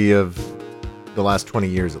history of the last 20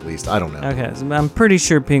 years, at least. I don't know. Okay, so I'm pretty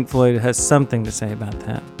sure Pink Floyd has something to say about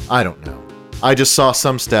that. I don't know. I just saw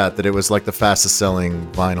some stat that it was like the fastest selling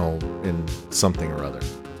vinyl in something or other.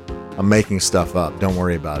 I'm making stuff up. Don't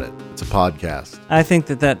worry about it. it's a podcast. I think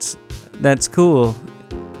that's cool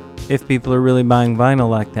if people are really buying vinyl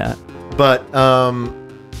like that. But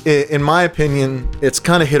in my opinion, it's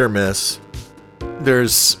kind of hit or miss.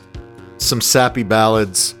 There's some sappy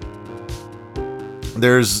ballads.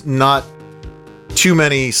 There's not too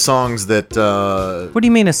many songs that... What do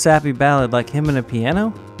you mean a sappy ballad? Like him and a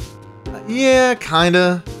piano? Yeah, kind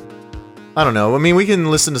of. I don't know. I mean, we can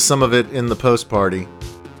listen to some of it in the post-party.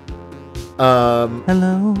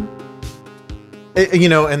 Hello?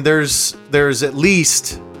 And there's at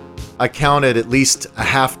least... I counted at least a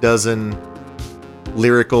half dozen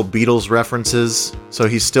lyrical Beatles references, so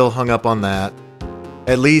he's still hung up on that.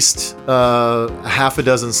 At least half a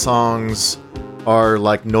dozen songs are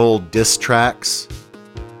like Noel diss tracks,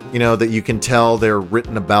 that you can tell they're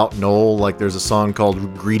written about Noel. Like there's a song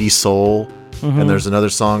called Greedy Soul, and there's another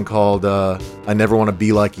song called I Never Want to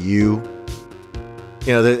Be Like You.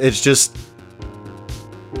 It's just...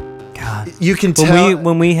 God. You can tell...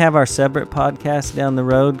 When we have our separate podcasts down the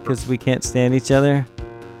road because we can't stand each other,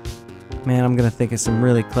 man, I'm going to think of some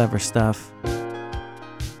really clever stuff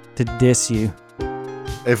to diss you.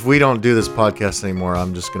 If we don't do this podcast anymore,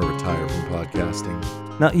 I'm just going to retire from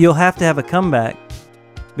podcasting. No, you'll have to have a comeback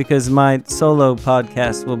because my solo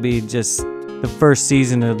podcast will be just the first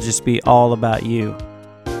season. It'll just be all about you.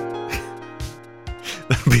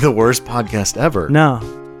 That'd be the worst podcast ever. No,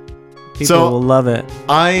 people will love it.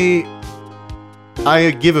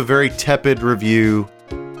 I give a very tepid review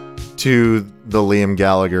to the Liam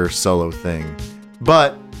Gallagher solo thing,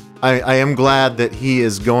 but I am glad that he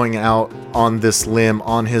is going out on this limb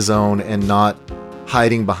on his own and not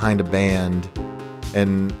hiding behind a band.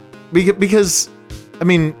 And because, I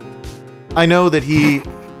mean, I know that he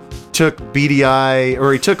took BDI,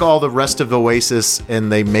 or he took all the rest of Oasis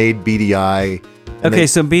and they made BDI. Okay,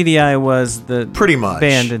 so BDI was the pretty much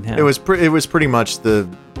band in him. It was pretty much the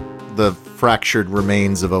fractured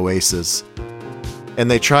remains of Oasis. And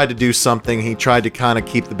they tried to do something. He tried to kind of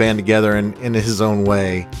keep the band together in his own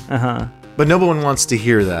way. Uh-huh. But no one wants to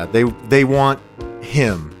hear that. They want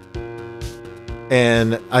him.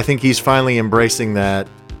 And I think he's finally embracing that.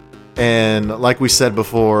 And like we said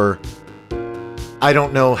before, I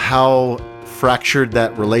don't know how fractured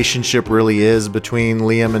that relationship really is between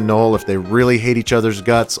Liam and Noel, if they really hate each other's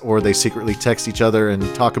guts or they secretly text each other and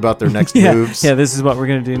talk about their next moves. Yeah, this is what we're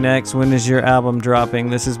going to do next. When is your album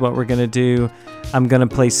dropping? This is what we're going to do. I'm going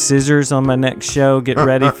to play Scissors on my next show. Get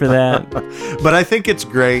ready for that. But I think it's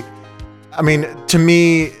great. I mean, to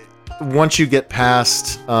me, once you get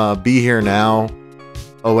past Be Here Now,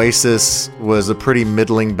 Oasis was a pretty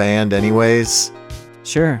middling band anyways.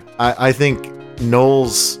 Sure. I think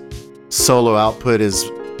Noel's solo output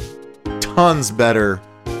is tons better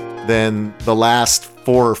than the last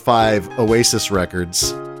 4 or 5 Oasis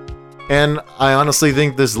records. And I honestly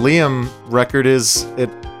think this Liam record it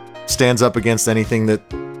stands up against anything that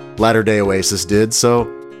latter day Oasis did. So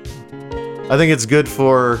I think it's good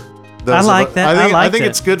for those I think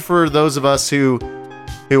it's good for those of us who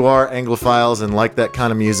are Anglophiles and like that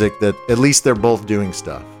kind of music, that at least they're both doing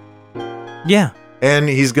stuff. Yeah. And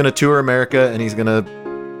he's going to tour America and he's going to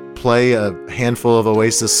play a handful of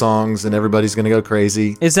Oasis songs and everybody's going to go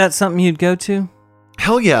crazy. Is that something you'd go to?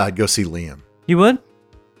 Hell yeah, I'd go see Liam. You would?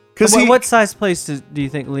 Because what size place do you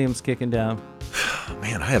think Liam's kicking down?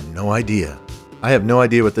 Man, I have no idea. I have no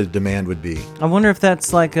idea what the demand would be. I wonder if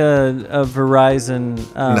that's like a Verizon.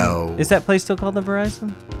 No. Is that place still called the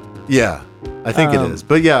Verizon? Yeah, I think it is.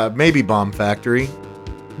 But yeah, maybe Bomb Factory.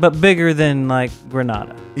 But bigger than like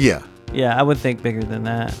Granada. Yeah. Yeah, I would think bigger than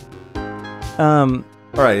that.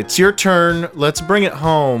 All right, it's your turn. Let's bring it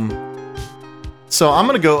home. So I'm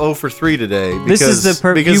going to go 0 for 3 today. Because, this is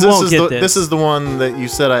the because you won't get this. This is the one that you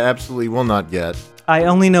said I absolutely will not get. I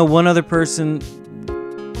only know one other person.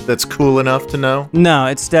 That's cool enough to know? No,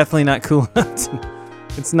 it's definitely not cool enough.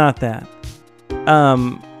 It's not that.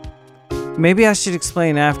 Maybe I should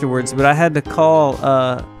explain afterwards, but I had to call...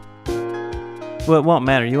 well, it won't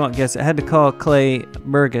matter. You won't guess it. I had to call Clay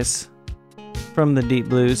Burgess from the Deep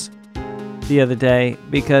Blues the other day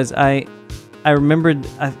because I remembered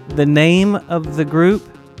the name of the group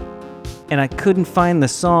and I couldn't find the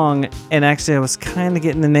song, and actually I was kind of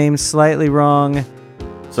getting the name slightly wrong.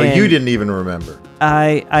 So you didn't even remember?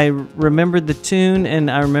 I remembered the tune, and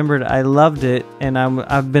I remembered I loved it, and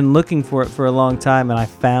I've been looking for it for a long time, and I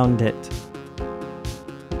found it.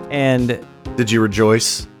 And did you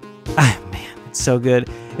rejoice? Man, it's so good.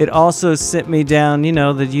 It also sent me down, the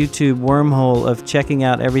YouTube wormhole of checking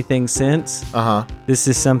out everything since. Uh-huh. This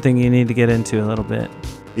is something you need to get into a little bit.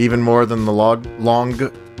 Even more than the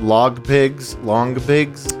long pigs?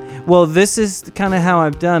 Well, this is kind of how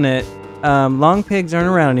I've done it. Long Pigs aren't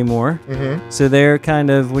around anymore. Mm-hmm. So they're kind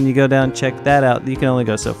of, when you go down and check that out, you can only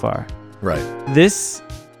go so far. Right. This,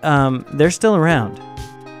 they're still around.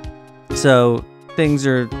 So things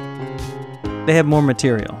are, they have more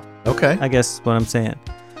material. Okay. I guess is what I'm saying.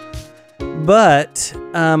 But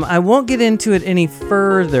I won't get into it any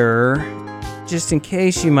further, just in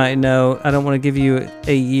case you might know. I don't want to give you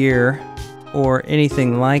a year or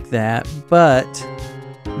anything like that. But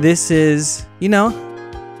this is,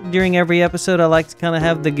 during every episode, I like to kind of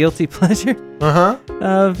have the guilty pleasure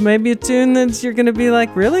of maybe a tune that you're going to be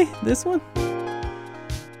like, really? This one?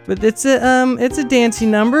 But it's a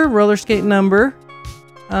dancing number, roller skate number.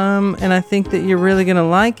 And I think that you're really going to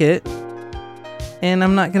like it. And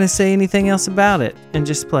I'm not going to say anything else about it and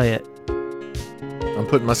just play it. I'm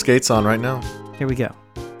putting my skates on right now. Here we go.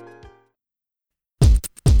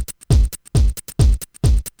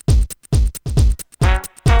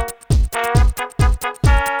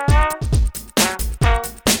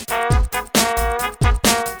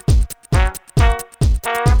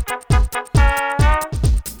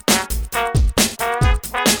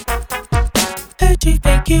 Who do you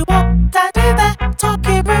think you are? Standing there,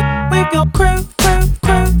 talking rude with your crew.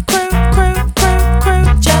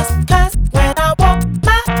 Just 'cause when I walk,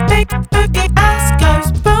 my big booty ass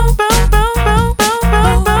goes boom, boom, boom, boom, boom,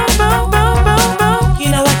 boom, boom, boom, boom, boom, boom. You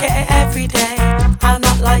know I get it every day. I'm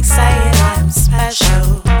not like saying I'm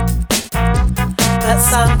special, but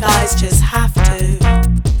some guys just have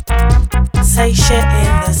to say shit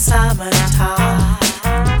in the summertime.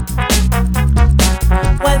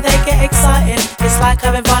 When they get excited, it's like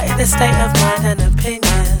I've invited the state of mind and opinion.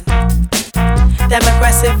 Them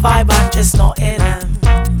aggressive vibe, I'm just not in them.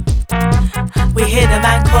 We hear the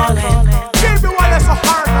man calling.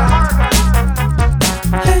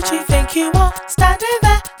 Who do you think you are? Standing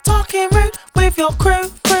there, talking rude with your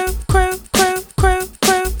crew.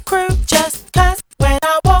 Just 'cause when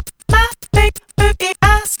I walk, my big booty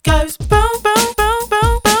ass goes boom, boom, boom,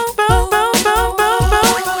 boom, boom, boom, boom, boom, boom,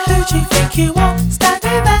 boom. Who do you think you are?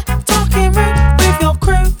 Standing there, talking rude with your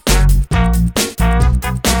crew.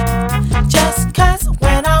 Just 'cause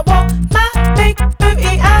when I walk, my big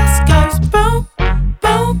booty ass goes boom,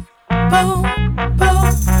 boom, boom, boom.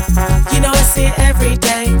 You know I see it every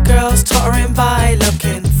day. Girls tottering by,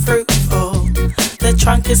 looking fruitful. The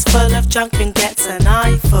trunk is full of junk and gets an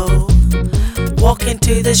eyeful. Walking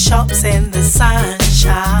to the shops in the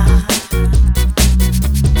sunshine,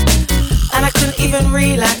 and I couldn't even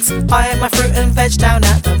relax, buying my fruit and veg down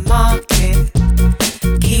at the market.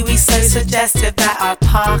 Kiwi so suggestive that I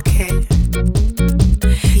park it.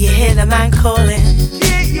 You hear the man calling.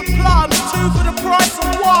 Get your plums, 2 for the price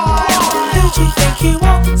of 1. Who do you think you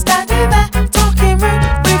are? Standing there, talking rude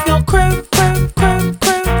with your crew.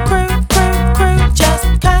 Just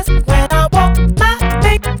 'cause when I walk, my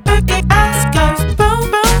big booty ass goes boom,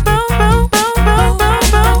 boom, boom, boom, boom, boom,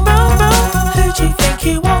 boom, boom, boom, boom. Who do you think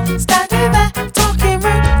you are? Standing there, talking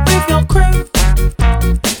rude with your crew.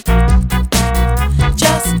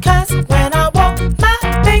 Just 'cause when I walk, my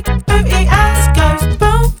big booty ass goes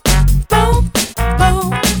boom, boom,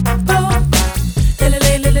 boom, boom.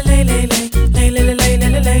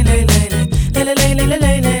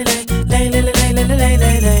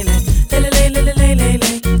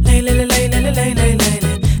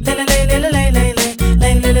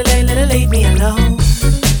 Leave me alone.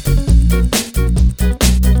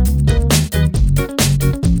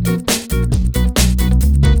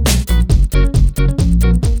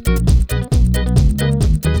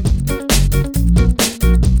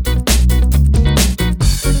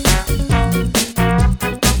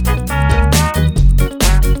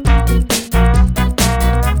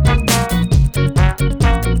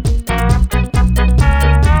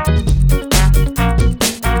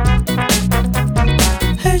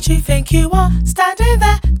 Who do you think you are? Standing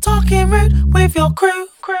there, talking rude with your crew.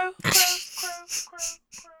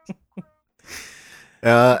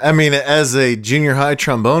 I mean, as a junior high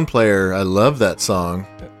trombone player, I love that song.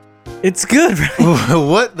 It's good, right?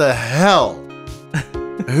 What the hell?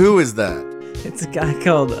 Who is that? It's a guy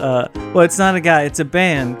called, well, it's not a guy, it's a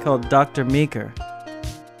band called Dr. Meeker.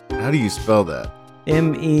 How do you spell that?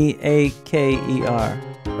 Meaker.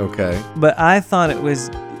 Okay. But I thought it was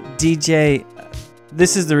DJ.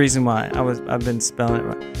 This is the reason why I've been spelling it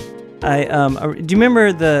wrong. Do you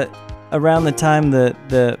remember around the time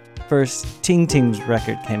the first Ting Tings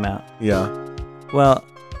record came out? Yeah. Well,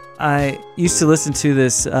 I used to listen to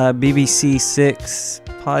this BBC Six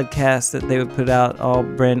podcast that they would put out all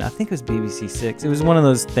brand. I think it was BBC Six. It was one of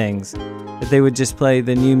those things that they would just play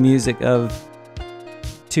the new music of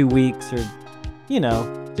 2 weeks or,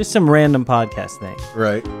 just some random podcast thing.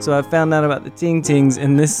 Right. So I found out about the Ting Tings,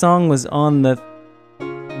 and this song was on the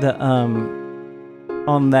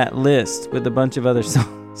on that list with a bunch of other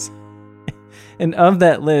songs. And of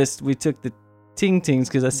that list, we took the Ting Tings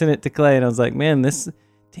because I sent it to Clay, and I was like, "Man, this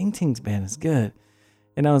Ting Tings band is good."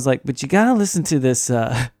 And I was like, "But you gotta listen to this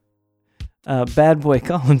Bad Boy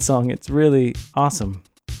Colin song. It's really awesome."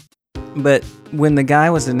 But when the guy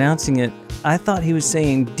was announcing it, I thought he was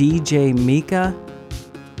saying DJ Mika,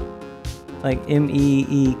 like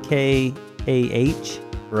Meekah,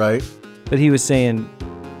 Right. but he was saying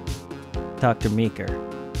Dr. Meeker.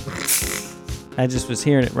 I just was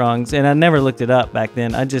hearing it wrong, and I never looked it up back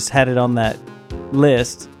then. I just had it on that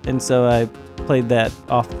list, and so I played that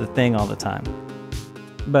off the thing all the time.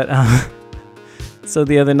 But so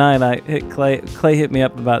the other night, I hit Clay hit me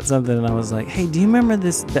up about something, and I was like, "Hey, do you remember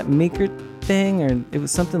that Meeker thing?" Or it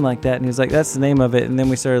was something like that, and he was like, "That's the name of it." And then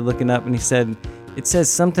we started looking up, and he said, "It says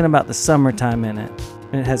something about the summertime in it,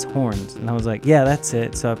 and it has horns." And I was like, "Yeah, that's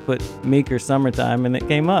it." So I put Meeker Summertime, and it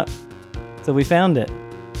came up. So we found it.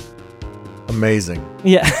 Amazing.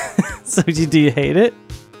 Yeah. So do you hate it?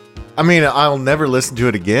 I mean, I'll never listen to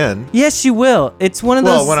it again. Yes, you will. It's one of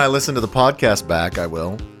those. Well, when I listen to the podcast back, I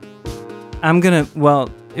will.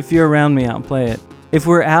 If you're around me, I'll play it. If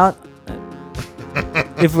we're out,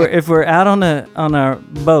 if we're out on our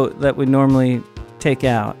boat that we normally take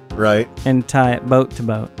out, Right. and tie it boat to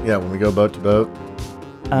boat. Yeah, when we go boat to boat,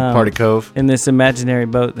 Party Cove. In this imaginary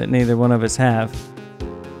boat that neither one of us have.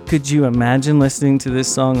 Could you imagine listening to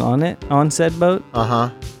this song on said boat? Uh-huh.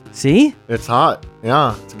 See? It's hot.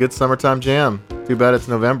 Yeah, it's a good summertime jam. Too bad it's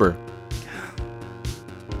November.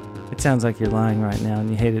 It sounds like you're lying right now and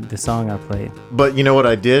you hated the song I played. But you know what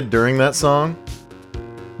I did during that song?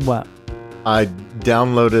 What? I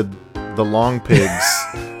downloaded the Long Pigs.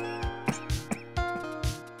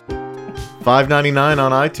 $5.99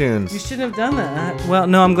 on You iTunes. shouldn't have done that. Well,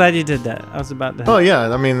 no, I'm glad you did that. I was about to. Oh yeah,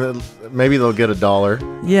 I mean maybe they'll get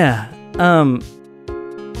 $1. Yeah.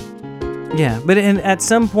 Yeah, but at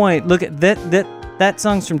some point, look at that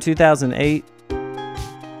song's from 2008.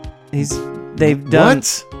 They've done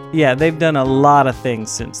What? Yeah, they've done a lot of things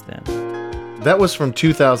since then. That was from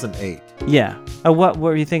 2008. Yeah. What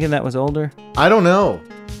were you thinking that was older? I don't know.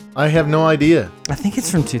 I have no idea. I think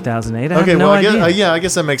it's from 2008. I Okay, have no well, idea. I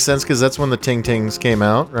guess that makes sense because that's when the Ting Tings came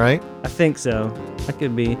out, right? I think so. I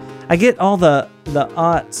could be. I get all the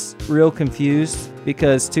aughts real confused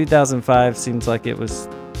because 2005 seems like it was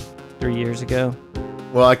 3 years ago.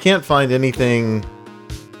 Well, I can't find anything.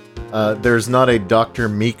 There's not a Dr.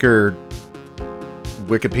 Meeker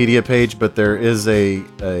Wikipedia page, but there is a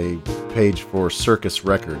page for Circus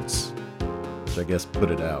Records, which I guess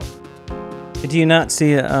put it out. Do you not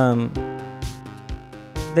see a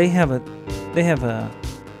They have a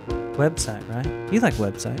website, right? You like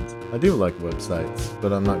websites. I do like websites,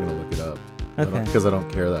 but I'm not going to look it up. Okay. Because I don't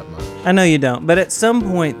care that much. I know you don't, but at some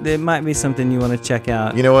point there might be something you want to check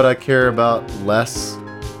out. You know what I care about less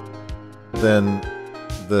than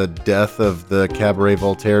the death of the Cabaret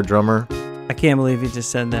Voltaire drummer? I can't believe you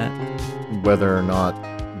just said that. Whether or not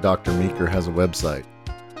Dr. Meeker has a website.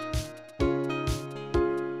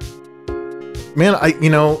 Man,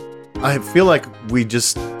 I feel like we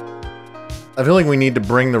need to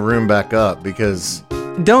bring the room back up because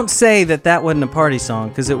Don't say that wasn't a party song,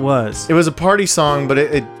 because it was. it was a party song, but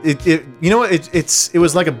it you know what, it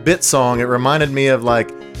was like a bit song. It reminded me of like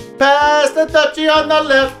pass the touchy on the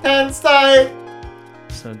left hand side.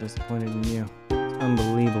 So disappointed in you.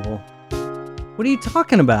 Unbelievable. What are you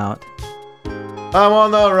talking about? I'm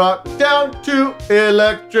on the rock down to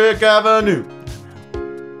Electric Avenue.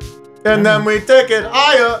 And then we take it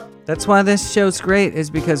higher. That's why this show's great, is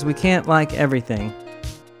because we can't like everything.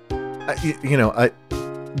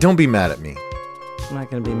 Don't be mad at me. I'm not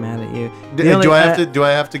going to be mad at you. Do I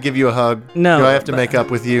have to give you a hug? No, Do I have to but- make up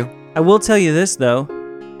with you? I will tell you this, though.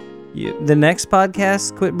 The next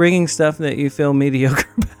podcast, quit bringing stuff that you feel mediocre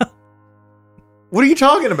about. What are you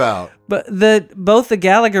talking about? But both the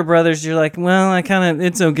Gallagher brothers, you're like, well,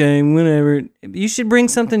 it's okay, whatever. You should bring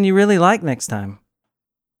something you really like next time.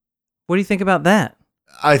 What do you think about that?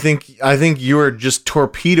 I think you are just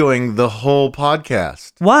torpedoing the whole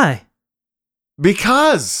podcast. Why?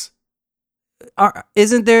 Because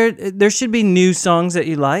Isn't there should be new songs that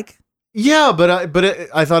you like? yeah, but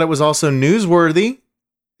I thought it was also newsworthy.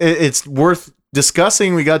 It's worth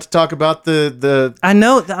discussing. We got to talk about the I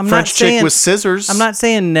know. I'm French not saying chick with scissors. I'm not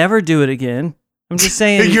saying never do it again. I'm just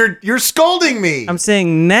saying You're scolding me. I'm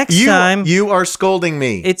saying next time. You are scolding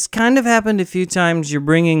me. It's kind of happened a few times. You're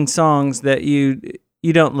bringing songs that you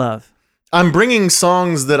don't love. I'm bringing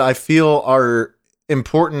songs that I feel are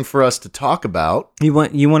important for us to talk about. You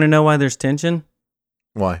want to know why there's tension?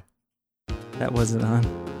 Why? That wasn't on.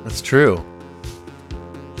 That's true.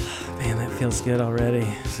 Man, that feels good already.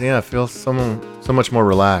 So yeah, I feel so much more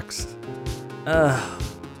relaxed.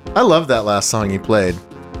 I love that last song you played.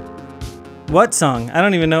 What song? I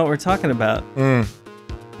don't even know what we're talking about. I'm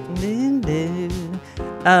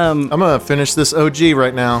gonna finish this OG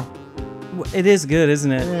right now. It is good,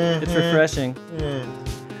 isn't it? It's refreshing.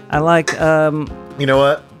 I like. You know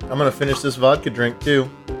what? I'm gonna finish this vodka drink too.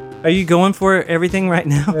 Are you going for everything right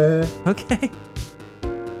now? Okay.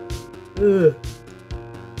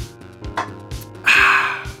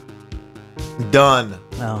 Done.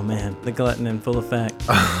 Oh man, the glutton in full effect.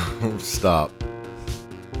 Stop.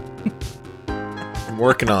 I'm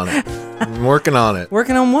working on it. Working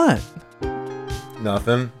on what?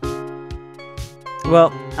 Nothing.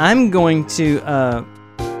 Well, I'm going to.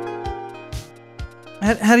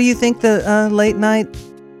 How do you think the late night?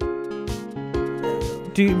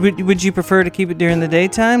 Would you prefer to keep it during the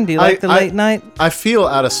daytime? Do you like the late night? I feel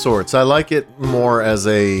out of sorts. I like it more as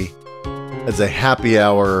a happy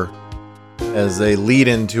hour, as a lead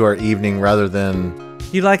into our evening rather than.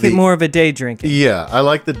 You like it more of a day drinking? Yeah, I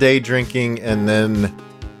like the day drinking and then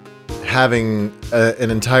having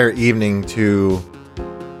an entire evening to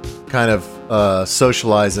kind of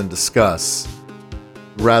socialize and discuss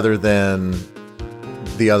rather than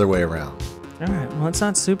the other way around. All right, well, it's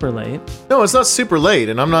not super late. No, it's not super late,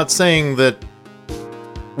 and I'm not saying that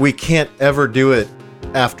we can't ever do it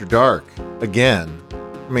after dark again.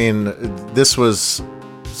 I mean, this was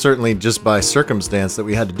certainly just by circumstance that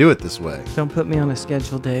we had to do it this way. Don't put me on a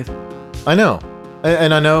schedule, Dave. I know.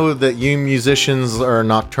 And I know that you musicians are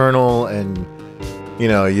nocturnal and, you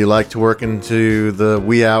know, you like to work into the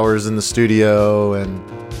wee hours in the studio and,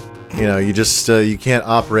 you know, you just, you can't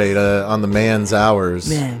operate on the man's hours.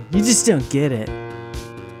 Man, you just don't get it.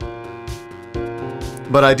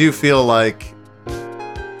 But I do feel like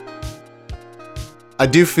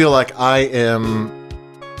I am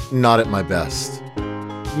not at my best.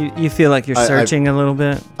 You feel like you're searching a little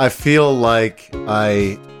bit? I feel like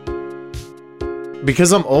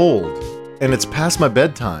because I'm old and it's past my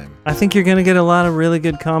bedtime. I think you're going to get a lot of really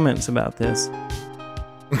good comments about this.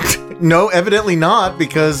 No, evidently not,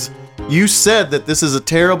 because you said that this is a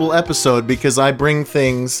terrible episode because I bring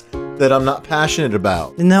things that I'm not passionate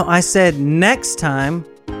about. No, I said next time,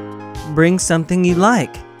 bring something you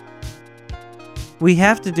like. We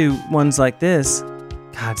have to do ones like this.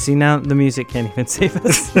 God, see, now the music can't even save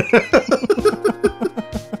us.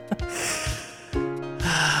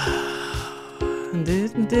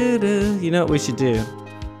 You know what we should do?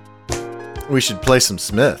 We should play some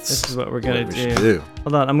Smiths. This is what we're going to do.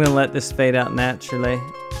 Hold on, I'm going to let this fade out naturally.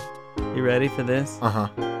 You ready for this? Uh-huh.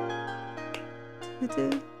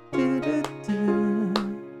 And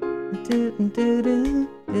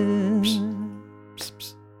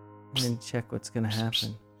then check what's going to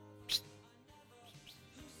happen.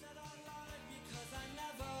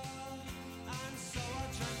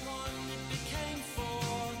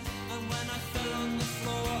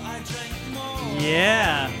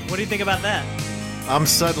 Yeah. What do you think about that? I'm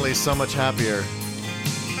suddenly so much happier.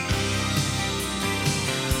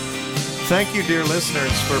 Thank you, dear listeners,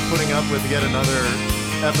 for putting up with yet another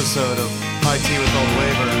episode of High Tea with Old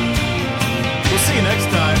Waver. We'll see you next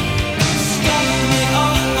time. Stop me,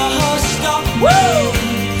 stop me. Woo!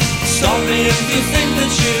 Stop me if you think that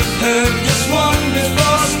you've heard this one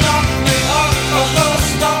before. Stop me,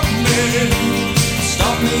 stop me.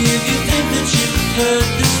 Stop me if you think that you've heard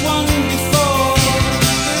this one before.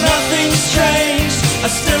 Nothing's changed, I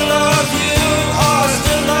still love you, I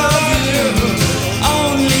still love you.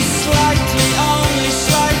 Only slightly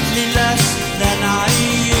less than I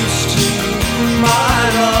used to, my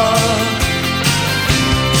love.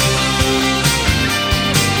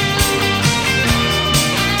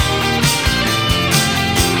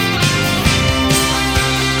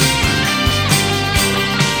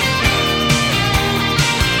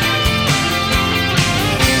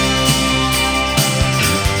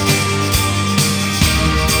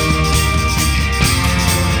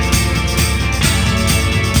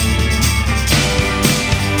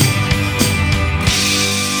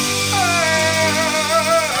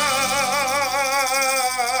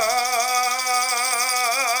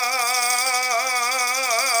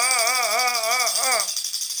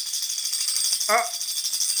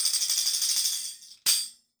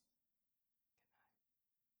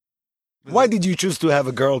 Why did you choose to have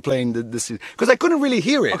a girl playing this? Because I couldn't really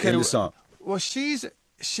hear it in the song. Well, she's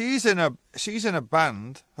in a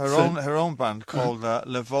band, her own band called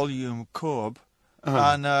Le Volume Courbe,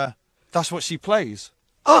 and that's what she plays.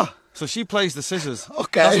 Ah, So she plays the scissors.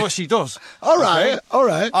 Okay. That's what she does. All right, okay? all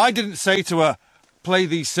right. I didn't say to her, play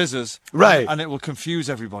these scissors. Right. And it will confuse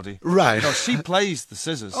everybody. Right. No, she plays the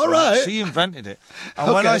scissors. All right. She invented it.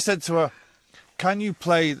 And when I said to her, can you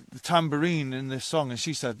play the tambourine in this song? And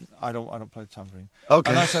she said, I don't play the tambourine. Okay.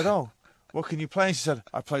 And I said, oh, what can you play? And she said,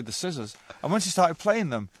 I played the scissors. And when she started playing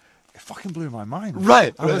them, it fucking blew my mind.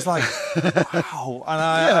 Right. I was like, wow.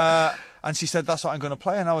 And and she said, that's what I'm going to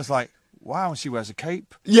play. And I was like, wow. And she wears a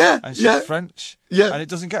cape. Yeah. And she's French. Yeah. And it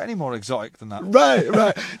doesn't get any more exotic than that. Right.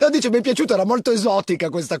 No, dice, mi è piaciuta, era molto esotica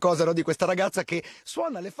questa cosa, no, di questa ragazza che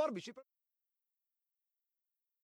suona le forbici.